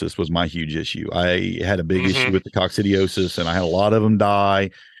 coccidiosis was my huge issue. I had a big issue with the coccidiosis, and I had a lot of them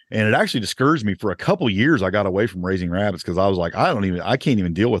die. And it actually discouraged me for a couple of years. I got away from raising rabbits because I was like, I can't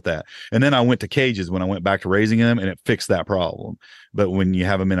even deal with that. And then I went to cages when I went back to raising them, and it fixed that problem. But when you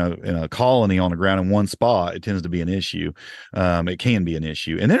have them in a colony on the ground in one spot, it tends to be an issue. It can be an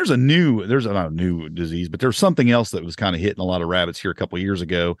issue. And there's not a new disease, but there's something else that was kind of hitting a lot of rabbits here a couple of years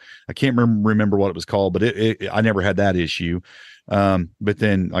ago. I can't remember what it was called, but I never had that issue. But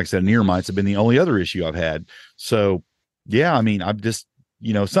then, like I said, ear mites have been the only other issue I've had. So yeah, I mean, I've just,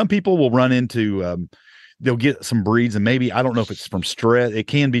 some people will run into, they'll get some breeds, and maybe, I don't know if it's from stress. It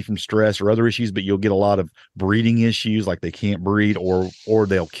can be from stress or other issues, but you'll get a lot of breeding issues, like they can't breed, or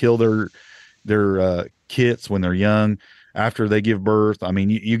they'll kill their kits when they're young after they give birth. I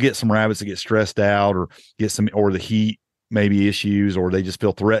mean, you get some rabbits that get stressed out, or or the heat maybe issues, or they just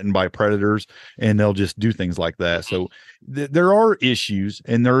feel threatened by predators, and they'll just do things like that. So there are issues,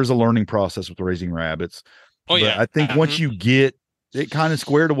 and there is a learning process with raising rabbits. Oh yeah. I think once you get it kind of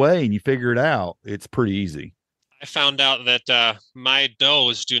squared away and you figure it out, it's pretty easy. I found out that my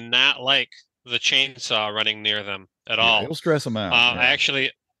does do not like the chainsaw running near them at all. It'll stress them out.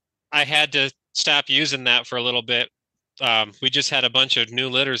 I had to stop using that for a little bit. We just had a bunch of new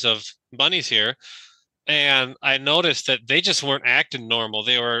litters of bunnies here, and I noticed that they just weren't acting normal.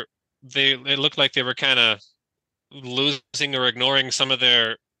 It looked like they were kind of losing or ignoring some of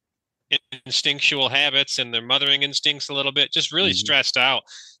their instinctual habits and their mothering instincts a little bit, just really stressed out.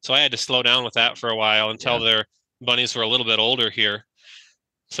 So I had to slow down with that for a while until their bunnies were a little bit older here.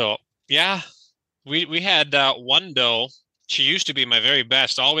 So yeah, we had one doe. She used to be my very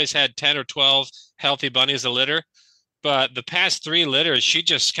best, always had 10 or 12 healthy bunnies a litter, but the past 3 litters she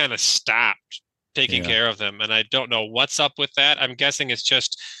just kind of stopped taking care of them, and I don't know what's up with that. I'm guessing it's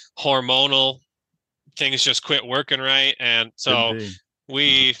just hormonal things just quit working right, and so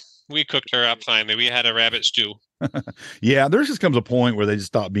we cooked her up finally. We had a rabbit stew. Yeah, there just comes a point where they just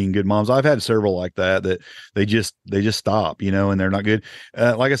stop being good moms. I've had several like that they just stop, and they're not good.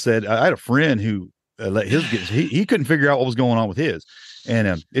 Like I said, I had a friend who let his get, he couldn't figure out what was going on with his.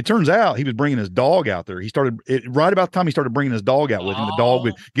 And it turns out he was bringing his dog out there. He started right about the time he started bringing his dog out with him. The dog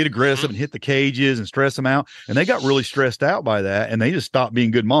would get aggressive and hit the cages and stress them out. And they got really stressed out by that. And they just stopped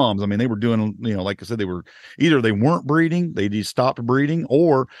being good moms. I mean, they were doing, like I said, they weren't breeding. They just stopped breeding,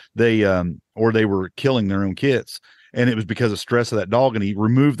 or they or they were killing their own kits. And it was because of stress of that dog. And he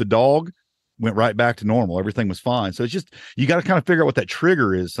removed the dog, went right back to normal. Everything was fine. So it's just, you got to kind of figure out what that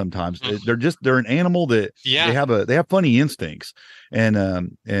trigger is sometimes. They're an animal that they have funny instincts,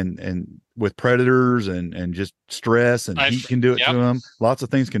 and with predators and just stress and heat can do it to them. Lots of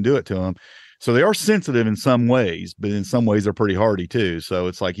things can do it to them. So they are sensitive in some ways, but in some ways they're pretty hardy too. So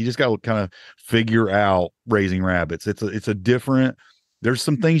it's like, you just got to kind of figure out raising rabbits. It's a different, there's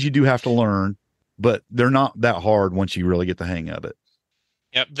some things you do have to learn, but they're not that hard once you really get the hang of it.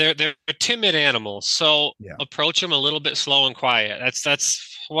 Yep, they're timid animals, so approach them a little bit slow and quiet.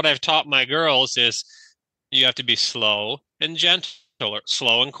 That's what I've taught my girls is you have to be slow and gentle, or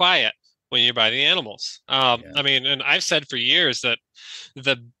slow and quiet when you're by the animals. I mean, and I've said for years that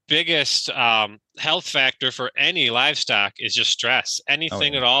the biggest health factor for any livestock is just stress.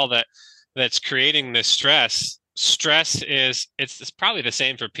 Anything at all that's creating this stress. Stress is it's probably the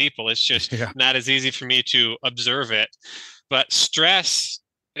same for people. It's just not as easy for me to observe it. But stress,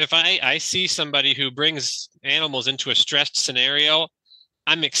 if I see somebody who brings animals into a stressed scenario,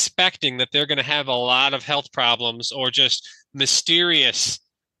 I'm expecting that they're going to have a lot of health problems, or just mysterious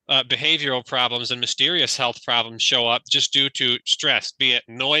behavioral problems and mysterious health problems show up just due to stress, be it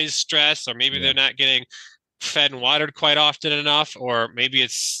noise stress, or maybe they're not getting fed and watered quite often enough, or maybe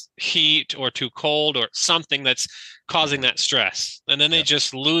it's heat or too cold or something that's causing that stress. And then they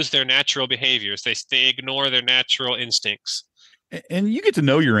just lose their natural behaviors. They ignore their natural instincts. And you get to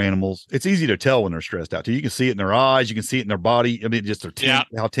know your animals. It's easy to tell when they're stressed out too. You can see it in their eyes. You can see it in their body. I mean, just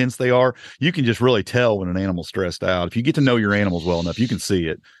how tense they are. You can just really tell when an animal's stressed out. If you get to know your animals well enough, you can see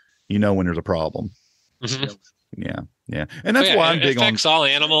it. You know when there's a problem. Mm-hmm. Yeah. And that's why I'm big on. It affects all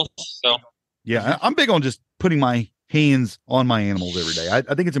animals. So. Yeah, I'm big on just putting my hands on my animals every day.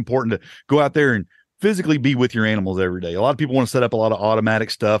 I think it's important to go out there and physically be with your animals every day. A lot of people want to set up a lot of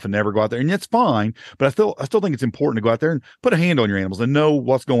automatic stuff and never go out there, and it's fine. But I still think it's important to go out there and put a hand on your animals and know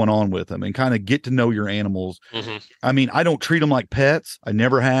what's going on with them and kind of get to know your animals. Mm-hmm. I mean, I don't treat them like pets. I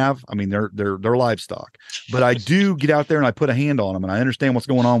never have. I mean, they're livestock, but I do get out there and I put a hand on them and I understand what's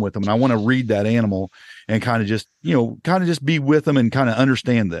going on with them, and I want to read that animal and kind of just be with them and kind of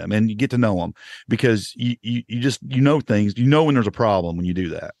understand them and you get to know them, because you know things, when there's a problem when you do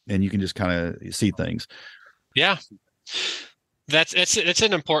that, and you can just kind of see things. Yeah, it's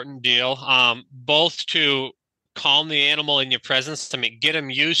an important deal. Both to calm the animal in your presence, to get them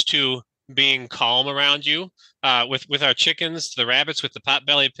used to being calm around you. With our chickens, the rabbits, with the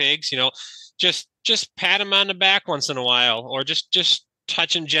potbelly pigs, just pat them on the back once in a while, or just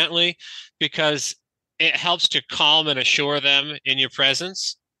touch them gently, because it helps to calm and assure them in your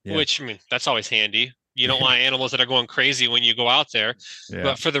presence, which, I mean, that's always handy. You don't want animals that are going crazy when you go out there. Yeah.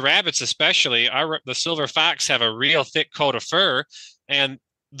 But for the rabbits especially, the silver fox have a real thick coat of fur. And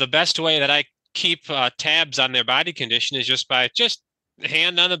the best way that I keep tabs on their body condition is just by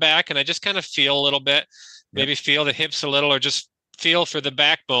hand on the back, and I just kind of feel a little bit, maybe feel the hips a little, or just feel for the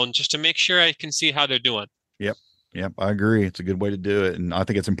backbone, just to make sure I can see how they're doing. Yep, I agree. It's a good way to do it. And I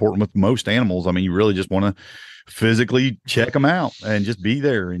think it's important with most animals. I mean, you really just want to physically check them out and just be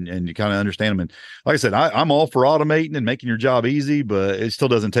there and you kind of understand them. And like I said, I'm all for automating and making your job easy, but it still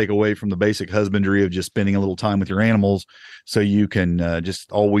doesn't take away from the basic husbandry of just spending a little time with your animals, so you can just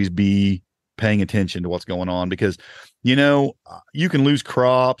always be paying attention to what's going on, because you can lose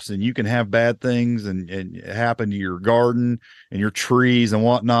crops and you can have bad things and happen to your garden and your trees and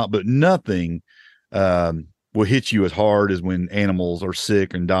whatnot, but nothing will hit you as hard as when animals are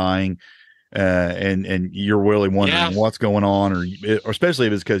sick and dying, and you're really wondering what's going on, or especially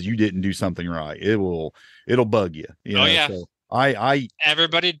if it's because you didn't do something right. It'll bug you. So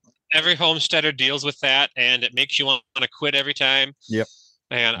every homesteader deals with that, and it makes you want to quit every time. Yep.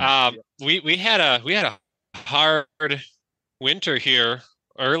 And we had a hard winter here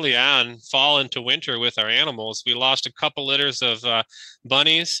early on, fall into winter, with our animals. We lost a couple litters of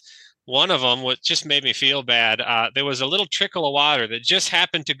bunnies. One of them, what just made me feel bad, there was a little trickle of water that just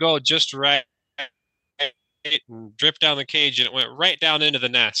happened to go just right and drip down the cage, and it went right down into the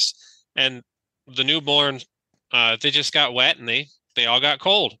nest. And the newborn, they just got wet, and they all got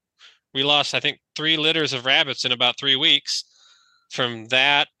cold. We lost, I think, 3 litters of rabbits in about 3 weeks from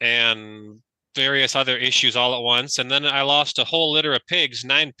that and various other issues all at once. And then I lost a whole litter of pigs,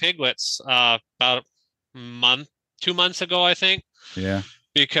 9 piglets, about 2 months ago, I think. Yeah.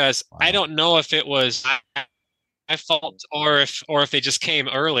 Because I don't know if it was my fault or if they just came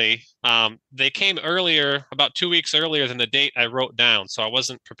early. They came earlier, about 2 weeks earlier than the date I wrote down, so I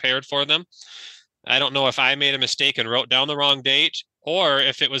wasn't prepared for them. I don't know if I made a mistake and wrote down the wrong date, or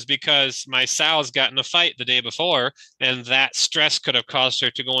if it was because my sow's got in a fight the day before and that stress could have caused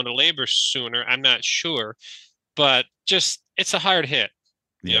her to go into labor sooner. I'm not sure, but just it's a hard hit.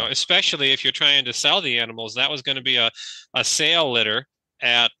 You know, especially if you're trying to sell the animals. That was going to be a sale litter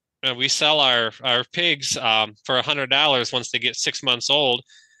at, we sell our pigs for $100 once they get 6 months old,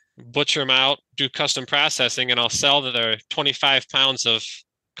 butcher them out, do custom processing, and I'll sell their 25 pounds of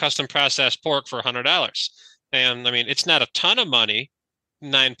custom processed pork for $100. And I mean, it's not a ton of money,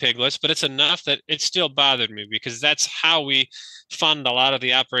 9 piglets, but it's enough that it still bothered me because that's how we fund a lot of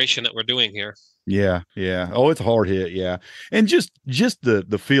the operation that we're doing here. Yeah. Yeah. Oh, it's a hard hit. Yeah. And just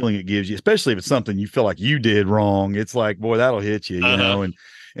the feeling it gives you, especially if it's something you feel like you did wrong. It's like, boy, that'll hit you, you know,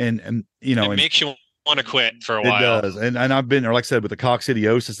 and, you know, it makes you want to quit for a while. It does. And I've been there, like I said, with the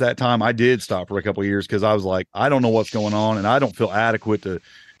coccidiosis that time, I did stop for a couple of years because I was like, I don't know what's going on. And I don't feel adequate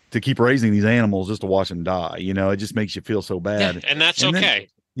to keep raising these animals just to watch them die. You know, it just makes you feel so bad. Yeah, and that's okay.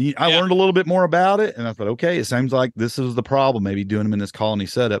 I learned a little bit more about it, and I thought, okay, it seems like this is the problem, maybe doing them in this colony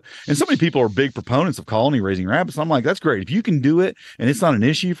setup. And so many people are big proponents of colony raising rabbits. I'm like, that's great. If you can do it and it's not an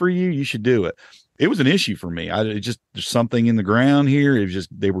issue for you, you should do it. It was an issue for me. There's something in the ground here. It was just,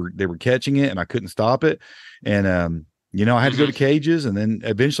 they were catching it and I couldn't stop it. And, you know, I had to go to cages, and then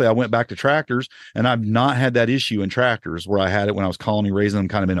eventually I went back to tractors, and I've not had that issue in tractors where I had it when I was colony raising them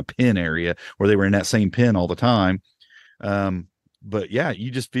kind of in a pen area where they were in that same pen all the time. But yeah,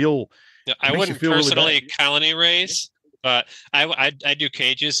 you just feel. I wouldn't personally really colony raise, but I do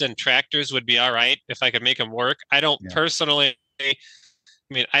cages, and tractors would be all right if I could make them work. I don't personally.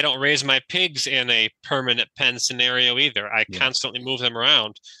 I mean, I don't raise my pigs in a permanent pen scenario either. I constantly move them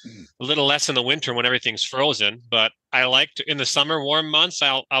around. A little less in the winter when everything's frozen, but I like to, in the summer, warm months,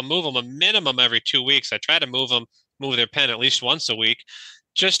 I'll move them a minimum every 2 weeks. I try to move their pen at least once a week,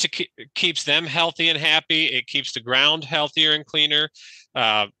 just to keeps them healthy and happy. It keeps the ground healthier and cleaner.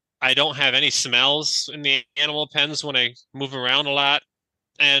 I don't have any smells in the animal pens when I move around a lot,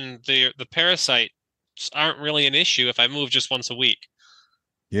 and the parasites aren't really an issue if I move just once a week.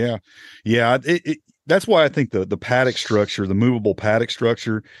 Yeah. That's why I think the paddock structure, the movable paddock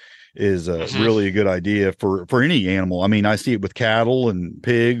structure, is really a good idea for any animal. I mean, I see it with cattle and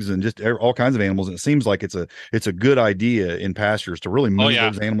pigs and just all kinds of animals. And it seems like it's a good idea in pastures to really move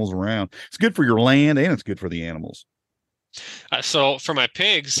those animals around. It's good for your land and it's good for the animals. So for my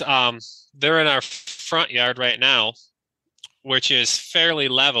pigs, they're in our front yard right now, which is fairly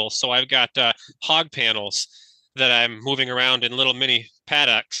level. So I've got hog panels that I'm moving around in little mini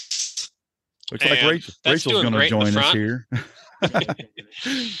paddocks. Looks like Rachel's going to join us here.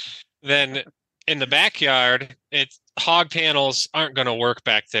 Then in the backyard, hog panels aren't going to work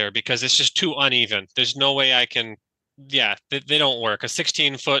back there because it's just too uneven. There's no way I can, they don't work. A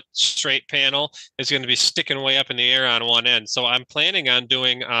 16-foot straight panel is going to be sticking way up in the air on one end. So I'm planning on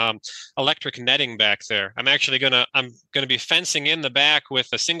doing electric netting back there. I'm going to be fencing in the back with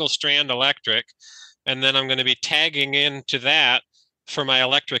a single strand electric, and then I'm going to be tagging into that for my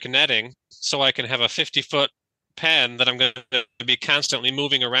electric netting so I can have a 50-foot pen that I'm going to be constantly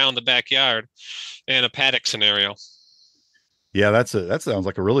moving around the backyard in a paddock scenario. Yeah, that sounds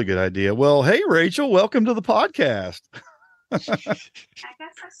like a really good idea. Well, hey, Rachel, welcome to the podcast. I guess I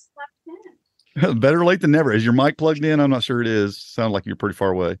slept in. Better late than never. Is your mic plugged in? I'm not sure it is. Sound like you're pretty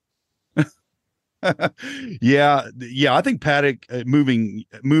far away. Yeah. I think paddock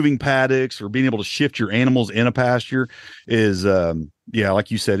moving paddocks or being able to shift your animals in a pasture is,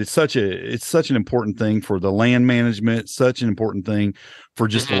 like you said, it's such an important thing for the land management, such an important thing for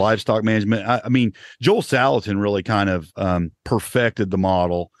just the livestock management. I mean, Joel Salatin really kind of perfected the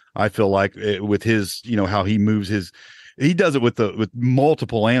model. I feel like with his, how he moves he does it with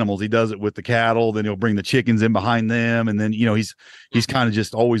multiple animals. He does it with the cattle, then he'll bring the chickens in behind them. And then, he's kind of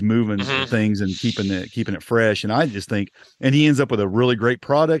just always moving things and keeping it fresh. And I just think, and he ends up with a really great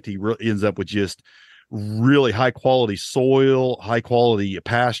product. He ends up with just really high quality soil, high quality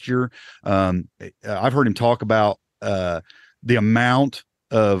pasture. I've heard him talk about the amount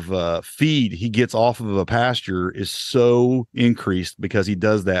of feed he gets off of a pasture is so increased because he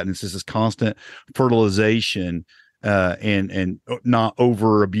does that. And it's just this constant fertilization and not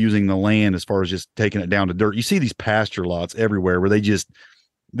over abusing the land as far as just taking it down to dirt. You see these pasture lots everywhere where they just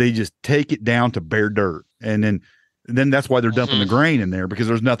take it down to bare dirt. And then that's why they're dumping the grain in there, because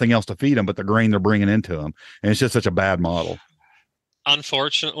there's nothing else to feed them but the grain they're bringing into them. And it's just such a bad model.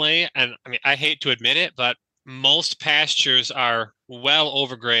 Unfortunately, and I mean, I hate to admit it, but most pastures are well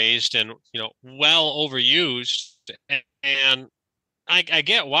overgrazed and, well overused. And I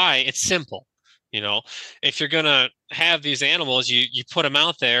get why. It's simple. If you're going to have these animals, you put them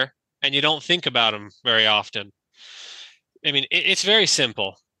out there and you don't think about them very often. I mean, it's very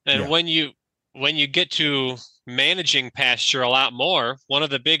simple. And when you get to managing pasture a lot more, one of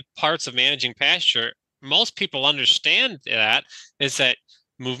the big parts of managing pasture, most people understand that, is that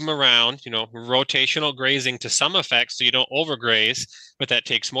move them around, rotational grazing to some effect so you don't overgraze, but that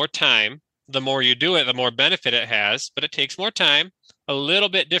takes more time. The more you do it, the more benefit it has, but it takes more time, a little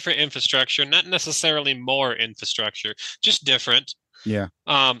bit different infrastructure, not necessarily more infrastructure, just different. Yeah.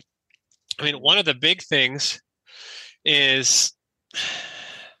 I mean, one of the big things is,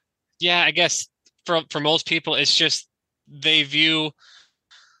 I guess for most people, it's just they view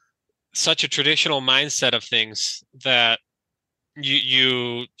such a traditional mindset of things that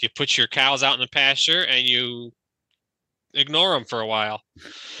you put your cows out in the pasture and you ignore them for a while.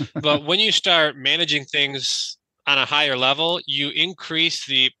 But when you start managing things on a higher level, you increase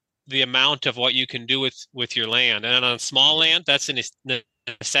the amount of what you can do with your land. And on small land, that's a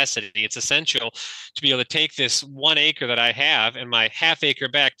necessity. It's essential to be able to take this 1 acre that I have and my half-acre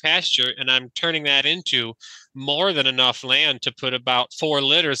back pasture, and I'm turning that into more than enough land to put about 4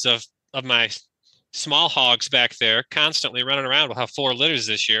 litters of my small hogs back there constantly running around. We'll have 4 litters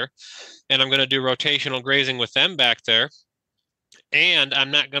this year, and I'm going to do rotational grazing with them back there. And I'm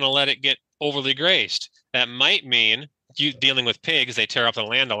not going to let it get overly grazed. That might mean you dealing with pigs, they tear up the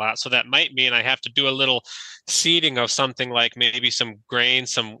land a lot. So that might mean I have to do a little seeding of something like maybe some grain,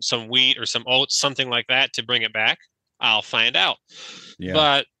 some wheat or some oats, something like that to bring it back. I'll find out. Yeah.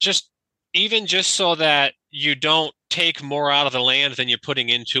 But just so that you don't take more out of the land than you're putting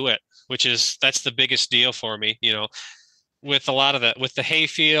into it, that's the biggest deal for me, with a lot of with the hay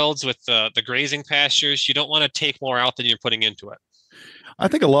fields, with the grazing pastures, you don't want to take more out than you're putting into it. I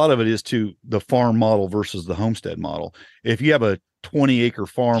think a lot of it is to the farm model versus the homestead model. If you have a 20-acre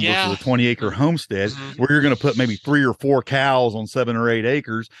farm versus a 20-acre homestead, where you're going to put maybe 3 or 4 cows on 7 or 8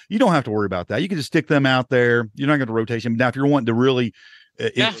 acres, you don't have to worry about that. You can just stick them out there. You're not going to rotation. Now, if you're wanting to really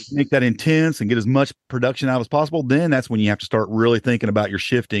make that intense and get as much production out as possible, then that's when you have to start really thinking about your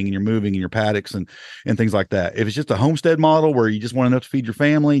shifting and your moving and your paddocks and things like that. If it's just a homestead model where you just want enough to feed your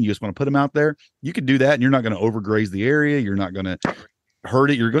family and you just want to put them out there, you could do that, and you're not going to overgraze the area. You're not going to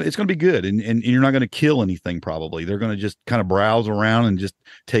hurt it. It's going to be good. And you're not going to kill anything. Probably they're going to just kind of browse around and just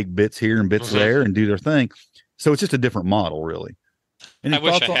take bits here and bits there and do their thing. So it's just a different model, really. I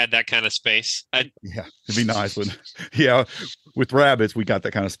wish I had that kind of space. Yeah, it'd be nice with rabbits, we got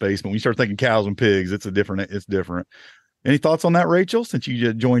that kind of space. But when you start thinking cows and pigs, it's different. Any thoughts on that, Rachel, since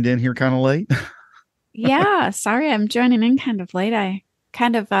you joined in here kind of late? Yeah, sorry, I'm joining in kind of late. I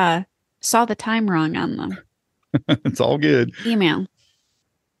kind of saw the time wrong on them. It's all good. Email.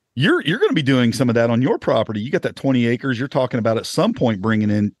 You're going to be doing some of that on your property. You got that 20 acres. You're talking about at some point bringing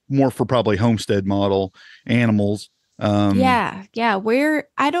in more for probably homestead model animals. Yeah.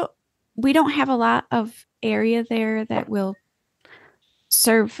 We don't have a lot of area there that will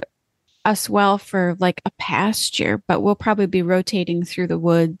serve us well for like a pasture, but we'll probably be rotating through the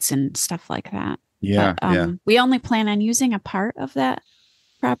woods and stuff like that. Yeah. But, we only plan on using a part of that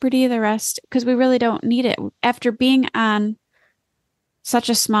property, the rest, because we really don't need it. After being on such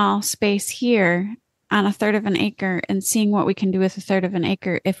a small space here on 1/3 of an acre and seeing what we can do with 1/3 of an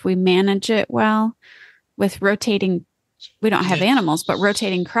acre if we manage it well with rotating, we don't have animals, but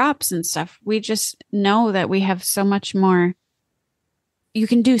rotating crops and stuff, we just know that we have so much more. You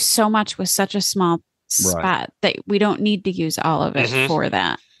can do so much with such a small spot that we don't need to use all of it for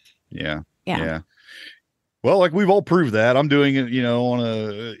that. Yeah. Well, like we've all proved that. I'm doing it, on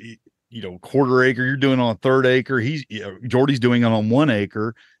a 1/4 acre. You're doing on a 1/3 acre. Jordy's doing it on 1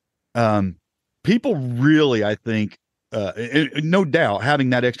 acre. People really, I think, no doubt, having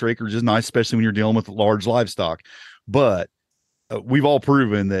that extra acreage is nice, especially when you're dealing with large livestock. But we've all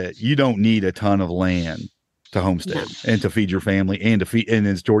proven that you don't need a ton of land to homestead and to feed your family and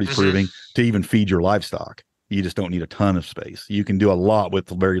as Jordy's proving, to even feed your livestock. You just don't need a ton of space. You can do a lot with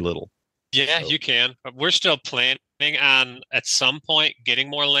very little. Yeah, you can. We're still planning on at some point getting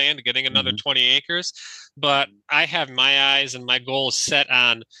more land, getting another 20 acres. But I have my eyes and my goals set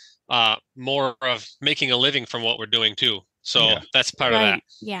on more of making a living from what we're doing too. So that's part of that.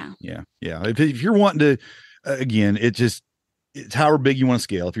 Yeah. If you're wanting to, again, it's however big you want to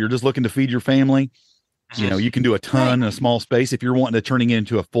scale. If you're just looking to feed your family, you can do a ton in a small space. If you're wanting to turning it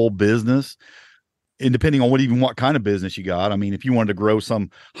into a full business, and depending on what kind of business you got, I mean, if you wanted to grow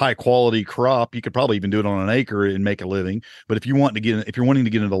some high quality crop, you could probably even do it on an acre and make a living. But if you're wanting to get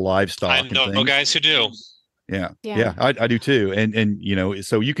into livestoff, I know guys who do. Yeah, I do too. And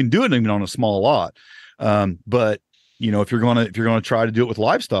so you can do it even on a small lot. But if you're gonna try to do it with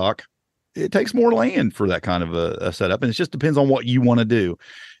livestock, it takes more land for that kind of a setup, and it just depends on what you want to do.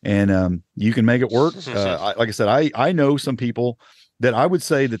 and you can make it work. Like I said, I know some people that I would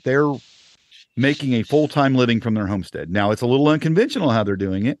say that they're making a full-time living from their homestead. Now it's a little unconventional how they're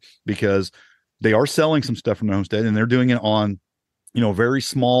doing it, because they are selling some stuff from their homestead, and they're doing it on, very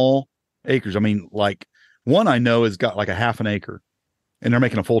small acres. I mean, like one I know has got like a half an acre, and they're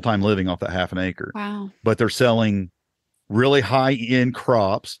making a full-time living off that half an acre. Wow. But they're selling really high-end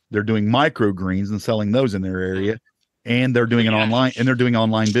crops. They're doing microgreens and selling those in their area. And they're doing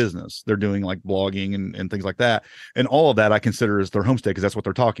online business. They're doing like blogging and things like that. And all of that I consider as their homestead, because that's what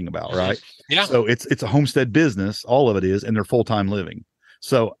they're talking about. Right. Yeah. So it's a homestead business. All of it is, and they're full-time living.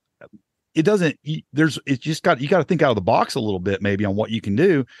 So it doesn't, you got to think out of the box a little bit, maybe, on what you can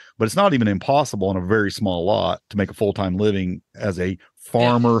do, but it's not even impossible on a very small lot to make a full-time living as a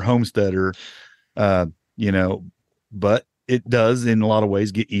farmer homesteader, but it does in a lot of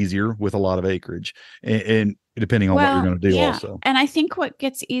ways get easier with a lot of acreage and depending on what you're going to do also. And I think what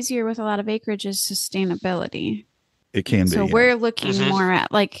gets easier with a lot of acreage is sustainability. It can be. So we're looking more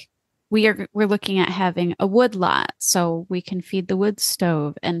at like, we're looking at having a wood lot so we can feed the wood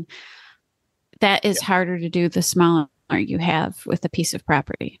stove, and that is harder to do the smaller you have with a piece of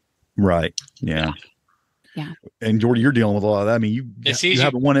property. Right. Yeah. Yeah. And Jordy, you're dealing with a lot of that. I mean, you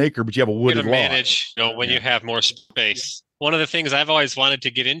have a 1 acre, but you have a wooded lot. Manage, when you have more space. One of the things I've always wanted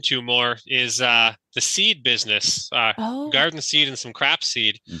to get into more is the seed business, garden seed and some crop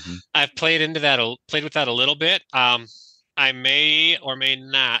seed. Mm-hmm. I've played with that a little bit. I may or may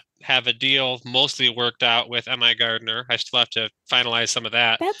not have a deal mostly worked out with MI Gardener. I still have to finalize some of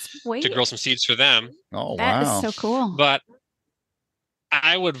that to grow some seeds for them. Oh, wow. That is so cool. But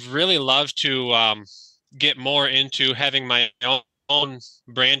I would really love to get more into having my own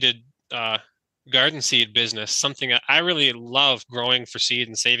branded garden seed business, something I really love growing for seed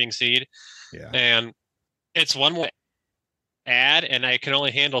and saving seed. Yeah. And it's one more add, and I can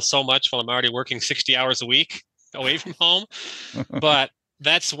only handle so much while I'm already working 60 hours a week away from home. But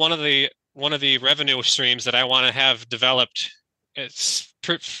that's one of the revenue streams that I want to have developed. It's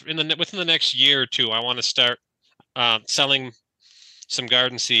within the next year or two. I want to start selling some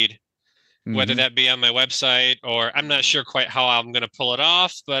garden seed, whether that be on my website, or I'm not sure quite how I'm going to pull it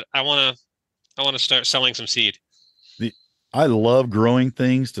off, but I want to start selling some seed. I love growing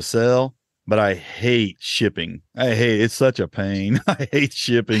things to sell, but I hate shipping. It's such a pain. I hate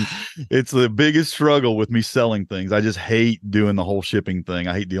shipping. It's the biggest struggle with me selling things. I just hate doing the whole shipping thing.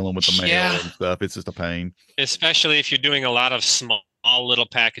 I hate dealing with the mail and stuff. It's just a pain. Especially if you're doing a lot of small little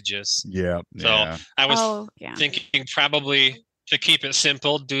packages. Yeah. So I was thinking probably to keep it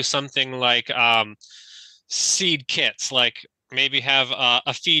simple, do something like seed kits, like maybe have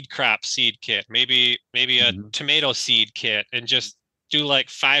a feed crop seed kit, maybe a tomato seed kit, and just do like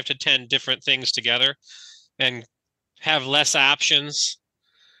 5 to 10 different things together and have less options.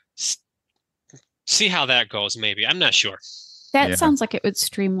 See how that goes. Maybe. I'm not sure. That sounds like it would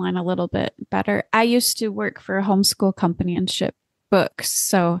streamline a little bit better. I used to work for a homeschool company and ship books,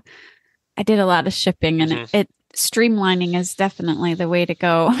 so I did a lot of shipping, and it streamlining is definitely the way to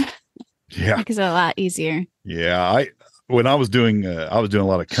go. Yeah. Makes it a lot easier. Yeah. When I was doing a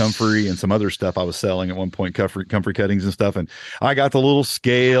lot of comfrey and some other stuff I was selling at one point, comfrey cuttings and stuff. And I got the little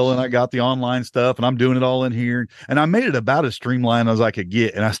scale and I got the online stuff, and I'm doing it all in here, and I made it about as streamlined as I could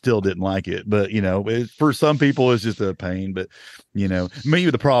get, and I still didn't like it. But, for some people it's just a pain. But,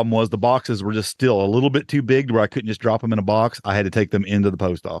 maybe the problem was the boxes were just still a little bit too big to where I couldn't just drop them in a box. I had to take them into the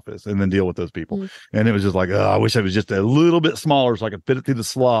post office and then deal with those people. And it was just like, I wish I was just a little bit smaller so I could fit it through the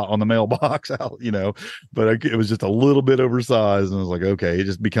slot on the mailbox, but it was just a little bit oversized, and I was like, okay, it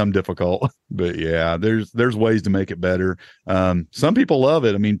just become difficult. But yeah, there's ways to make it better. Some people love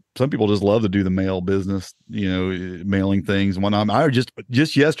it. I mean, some people just love to do the mail business, mailing things. When I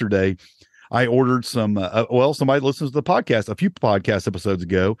just yesterday, I ordered some, somebody listens to the podcast a few podcast episodes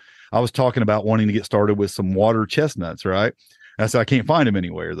ago. I was talking about wanting to get started with some water chestnuts, right? I said, I can't find them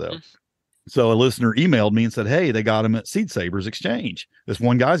anywhere though. So a listener emailed me and said, hey, they got them at Seed Savers Exchange. This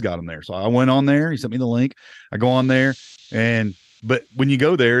one guy's got them there. So I went on there. He sent me the link. I go on there, but when you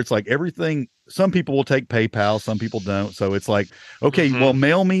go there, it's like everything. Some people will take PayPal, some people don't. So it's like, okay, well,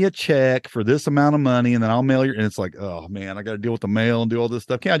 mail me a check for this amount of money, and then I'll mail you. And it's like, oh man, I got to deal with the mail and do all this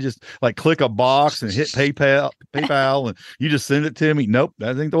stuff. Can't I just like click a box and hit PayPal, and you just send it to me? Nope,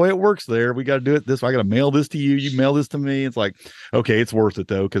 that ain't the way it works there. We got to do it this way. I got to mail this to you. You mail this to me. It's like, okay, it's worth it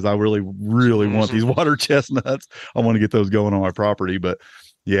though, because I really, really want these water chestnuts. I want to get those going on my property. But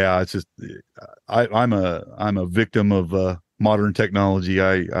yeah, it's just I'm a victim of modern technology.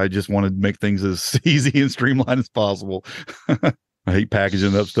 I just want to make things as easy and streamlined as possible. I hate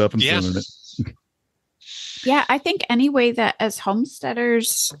packaging up stuff and sending it. Yeah, I think any way that as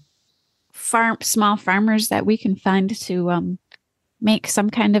homesteaders, small farmers, that we can find to make some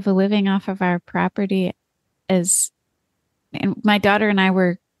kind of a living off of our property is, and my daughter and I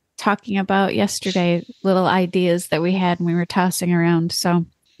were talking about yesterday, little ideas that we had and we were tossing around. So,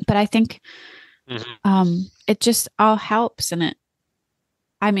 but I think it just all helps. And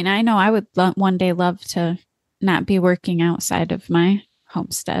I mean, I know I would one day love to not be working outside of my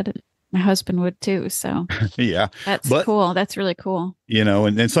homestead. My husband would too. So yeah, that's cool. That's really cool. You know,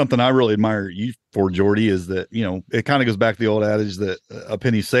 and something I really admire you for, Jordy, is that, you know, it kind of goes back to the old adage that a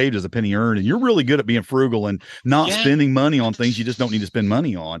penny saved is a penny earned. And you're really good at being frugal and not spending money on things you just don't need to spend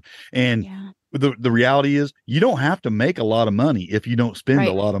money on. And the reality is you don't have to make a lot of money if you don't spend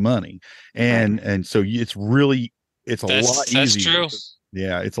a lot of money. And so it's really, it's a lot easier. That's true.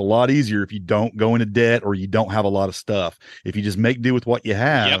 Yeah, it's a lot easier if you don't go into debt or you don't have a lot of stuff. If you just make do with what you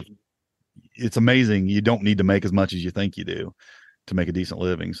have, it's amazing. You don't need to make as much as you think you do to make a decent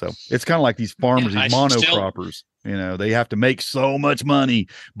living. So it's kind of like these farmers, these monocroppers, you know, they have to make so much money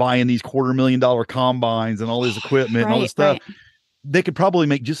buying these $250,000 combines and all this equipment and all this stuff. They could probably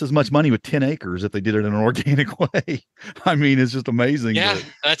make just as much money with 10 acres if they did it in an organic way. I mean, it's just amazing.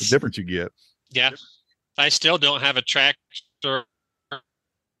 That's the difference you get. Yeah. I still don't have a tractor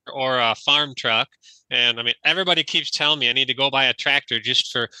or a farm truck. And I mean, everybody keeps telling me I need to go buy a tractor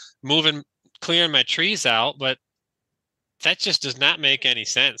just for clearing my trees out, but that just does not make any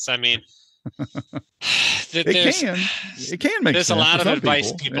sense. I mean, it can make there's sense. A lot of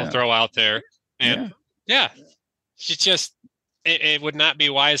advice people throw out there, and it would not be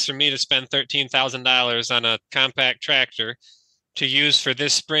wise for me to spend $13,000 on a compact tractor to use for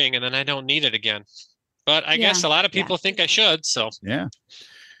this spring, and then I don't need it again. But I guess a lot of people think I should. So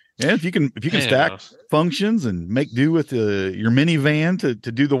and if you can stack functions and make do with your minivan to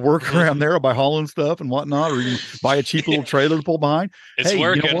do the work around there by hauling stuff and whatnot, or you can buy a cheap little trailer to pull behind. It's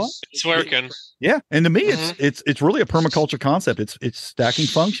working. You know what? It's working. And to me, it's really a permaculture concept. It's stacking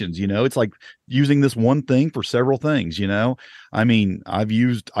functions. You know, it's like using this one thing for several things. You know, I mean, I've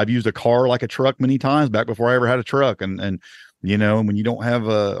used a car like a truck many times back before I ever had a truck, and you know, when you don't have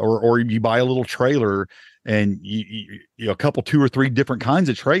or you buy a little trailer. And you a couple, 2 or 3 different kinds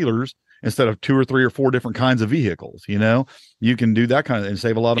of trailers instead of 2 or 3 or 4 different kinds of vehicles, you know, you can do that kind of and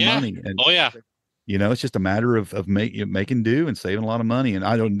save a lot of money. And you know, it's just a matter of making do and saving a lot of money. And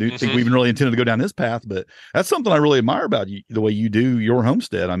I don't think we even really intended to go down this path, but that's something I really admire about you, the way you do your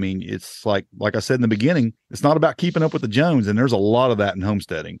homestead. I mean, it's like I said in the beginning, it's not about keeping up with the Jones. And there's a lot of that in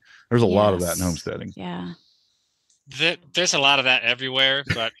homesteading. There's a lot of that in homesteading. Yeah. There's a lot of that everywhere,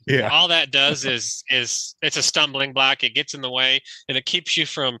 but all that does is it's a stumbling block. It gets in the way and it keeps you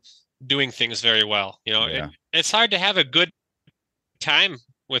from doing things very well. You know, it's hard to have a good time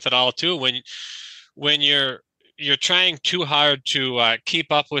with it all too when you're trying too hard to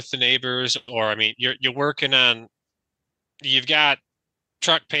keep up with the neighbors, or I mean, you're working on, you've got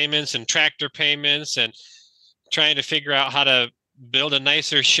truck payments and tractor payments and trying to figure out how to build a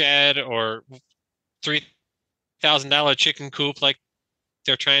nicer shed or $3,000 chicken coop like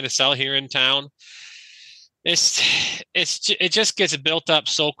they're trying to sell here in town. It just gets built up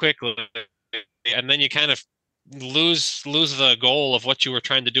so quickly, and then you kind of lose the goal of what you were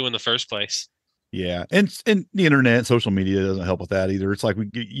trying to do in the first place. Yeah. And the internet, social media doesn't help with that either. It's like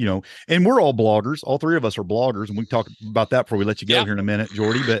you know, and we're all bloggers. All 3 of us are bloggers, and we can talk about that before we let you go here in a minute,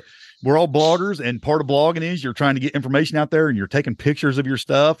 Jordy, but we're all bloggers, and part of blogging is you're trying to get information out there and you're taking pictures of your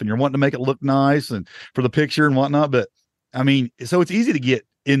stuff and you're wanting to make it look nice and for the picture and whatnot. But I mean, so it's easy to get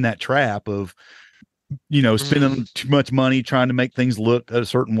in that trap of, you know, spending too much money trying to make things look a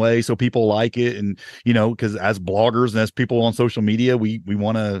certain way so people like it. And, you know, because as bloggers and as people on social media, we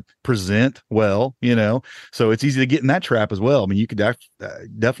want to present well, you know, so it's easy to get in that trap as well. I mean, you could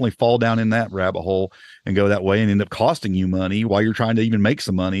definitely fall down in that rabbit hole and go that way and end up costing you money while you're trying to even make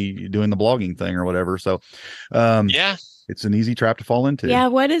some money doing the blogging thing or whatever. So, it's an easy trap to fall into. Yeah.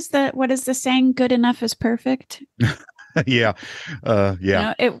 What is the saying? Good enough is perfect. You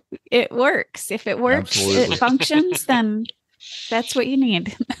know, it works. If it works, it functions, then that's what you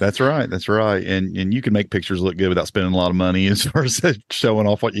need. That's right. And you can make pictures look good without spending a lot of money as far as showing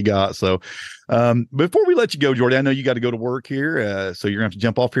off what you got. So before we let you go, Jordy, I know you got to go to work here, so you're gonna have to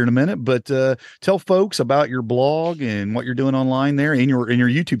jump off here in a minute, but tell folks about your blog and what you're doing online there and your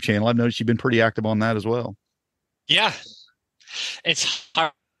YouTube channel. I've noticed you've been pretty active on that as well. Yeah, it's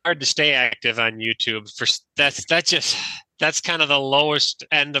hard to stay active on YouTube. That's kind of the lowest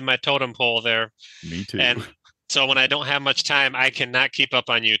end of my totem pole there. Me too. And so when I don't have much time, I cannot keep up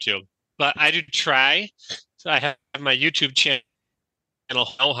on YouTube. But I do try. So I have my YouTube channel,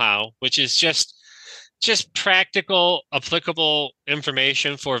 Know How, which is just just practical, applicable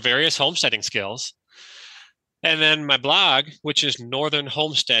information for various homesteading skills. And then my blog, which is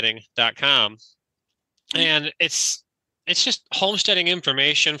northernhomesteading.com. And it's just homesteading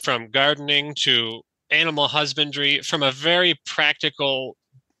information from gardening to animal husbandry from a very practical,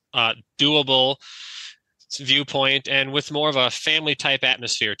 doable viewpoint and with more of a family type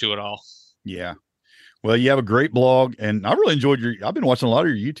atmosphere to it all. Yeah. Well, you have a great blog, and I really enjoyed I've been watching a lot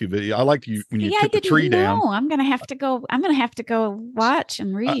of your YouTube videos. I liked you when you took the tree down. I'm going to have to go watch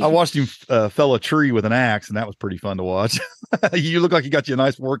and read. I watched you fell a tree with an axe, and that was pretty fun to watch. You look like you got you a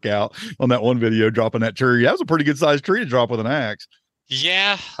nice workout on that one video, dropping that tree. That was a pretty good sized tree to drop with an axe.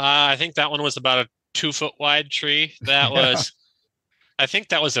 Yeah. I think that one was about a 2 foot wide tree. That was, I think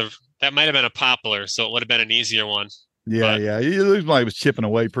that might have been a poplar. So it would have been an easier one. Yeah, yeah. It looks like it was chipping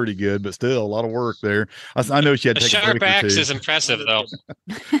away pretty good, but still a lot of work there. I know she had to take a break or two. The sharp axe is impressive, though.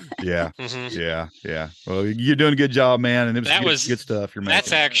 Yeah, yeah. Well, you're doing a good job, man, and it was good stuff you're making.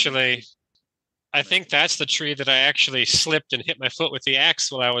 That's actually, I think that's the tree that I actually slipped and hit my foot with the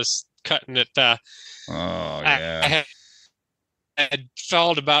axe while I was cutting it. I had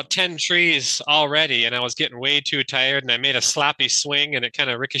felled about 10 trees already, and I was getting way too tired, and I made a sloppy swing, and it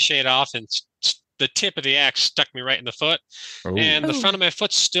kind of ricocheted off, and the tip of the axe stuck me right in the foot. Ooh. And the front of my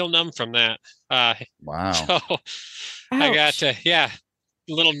foot's still numb from that. Wow. So I got, a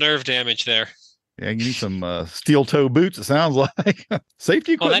little nerve damage there. Yeah, you need some steel toe boots, it sounds like.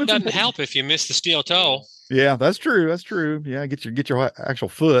 Safety equipment. Well, that doesn't help if you miss the steel toe. Yeah, that's true. That's true. Yeah, get your actual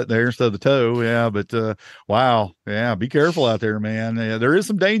foot there instead of the toe. Yeah, but wow. Yeah, be careful out there, man. Yeah, there is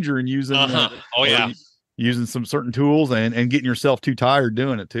some danger in using using some certain tools and getting yourself too tired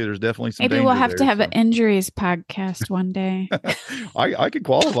doing it too. There's definitely some Maybe we'll have to have an injuries podcast one day. I could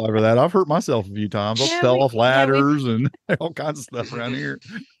qualify for that. I've hurt myself a few times. I fell off ladders and all kinds of stuff around here.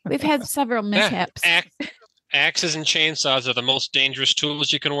 We've had several mishaps. Axes and chainsaws are the most dangerous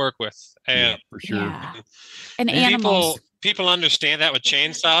tools you can work with. Yeah, for sure. Yeah. And animals. People understand that with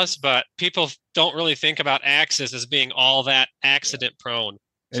chainsaws, but people don't really think about axes as being all that accident prone.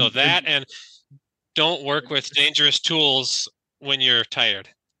 And don't work with dangerous tools when you're tired.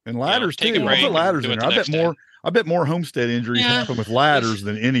 And ladders too. I'll put ladders in there. I bet more homestead injuries happen with ladders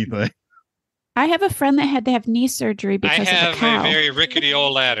than anything. I have a friend that had to have knee surgery because of a cow. I have a very rickety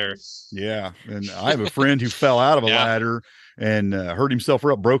old ladder. Yeah, and I have a friend who fell out of a ladder and hurt himself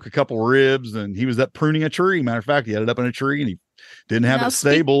up, broke a couple ribs, and he was up pruning a tree. Matter of fact, he had it up in a tree and he didn't have it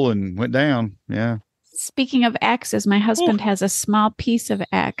stable and went down. Yeah. Speaking of axes, my husband has a small piece of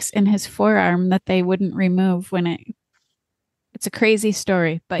axe in his forearm that they wouldn't remove when it's a crazy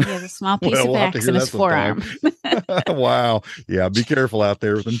story, but he has a small piece of axe in his forearm. Wow. Yeah. Be careful out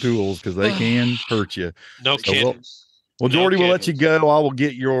there with them tools because they can hurt you. No kidding. Well, Jordy, we'll let you go. I will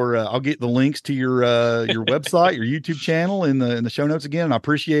get I'll get the links to your website, your YouTube channel in the show notes again. And I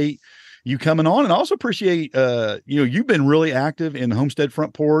appreciate you coming on, and also appreciate you've been really active in the Homestead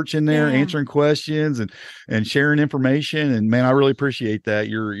Front Porch in there, answering questions and sharing information. And man, I really appreciate that.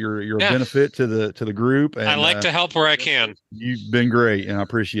 You're a benefit to the group. And I like to help where I can. You've been great, and I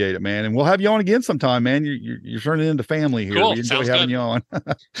appreciate it, man. And we'll have you on again sometime, man. You're turning into family here. Cool. We enjoy having you on.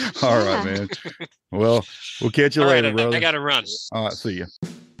 All right, man. Well, we'll catch you later, brother. I got to run. All right, see you.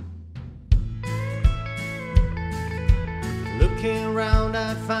 Looking around,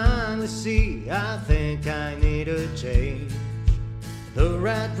 I finally see I think I need a change. The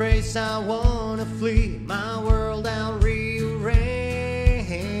rat race, I wanna flee. My world, I'll rearrange.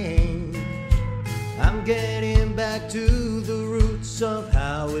 I'm getting back to the roots of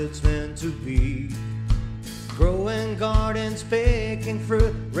how it's meant to be. Growing gardens, picking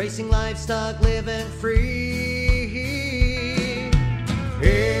fruit, racing livestock, living free.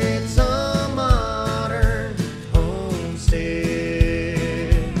 It's a modern homestead.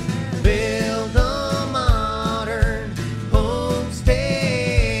 Build a modern homestead.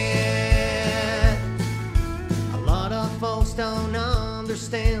 A lot of folks don't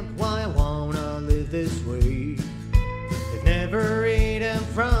understand why I wanna live this way. They've never eaten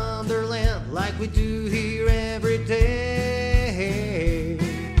from their land like we do here every day.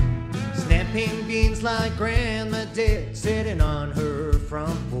 Snapping beans like Grandma did, sitting on her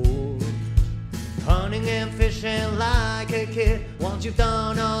front porch. Hunting and fishing like a kid once you've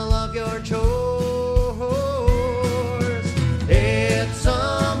done all of your chores. It's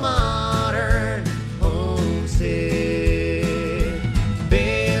a modern homestead.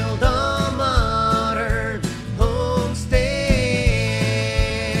 Build a modern homestead.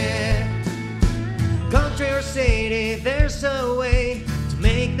 Country or city, there's a way to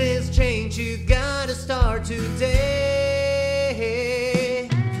make this change. You gotta start today.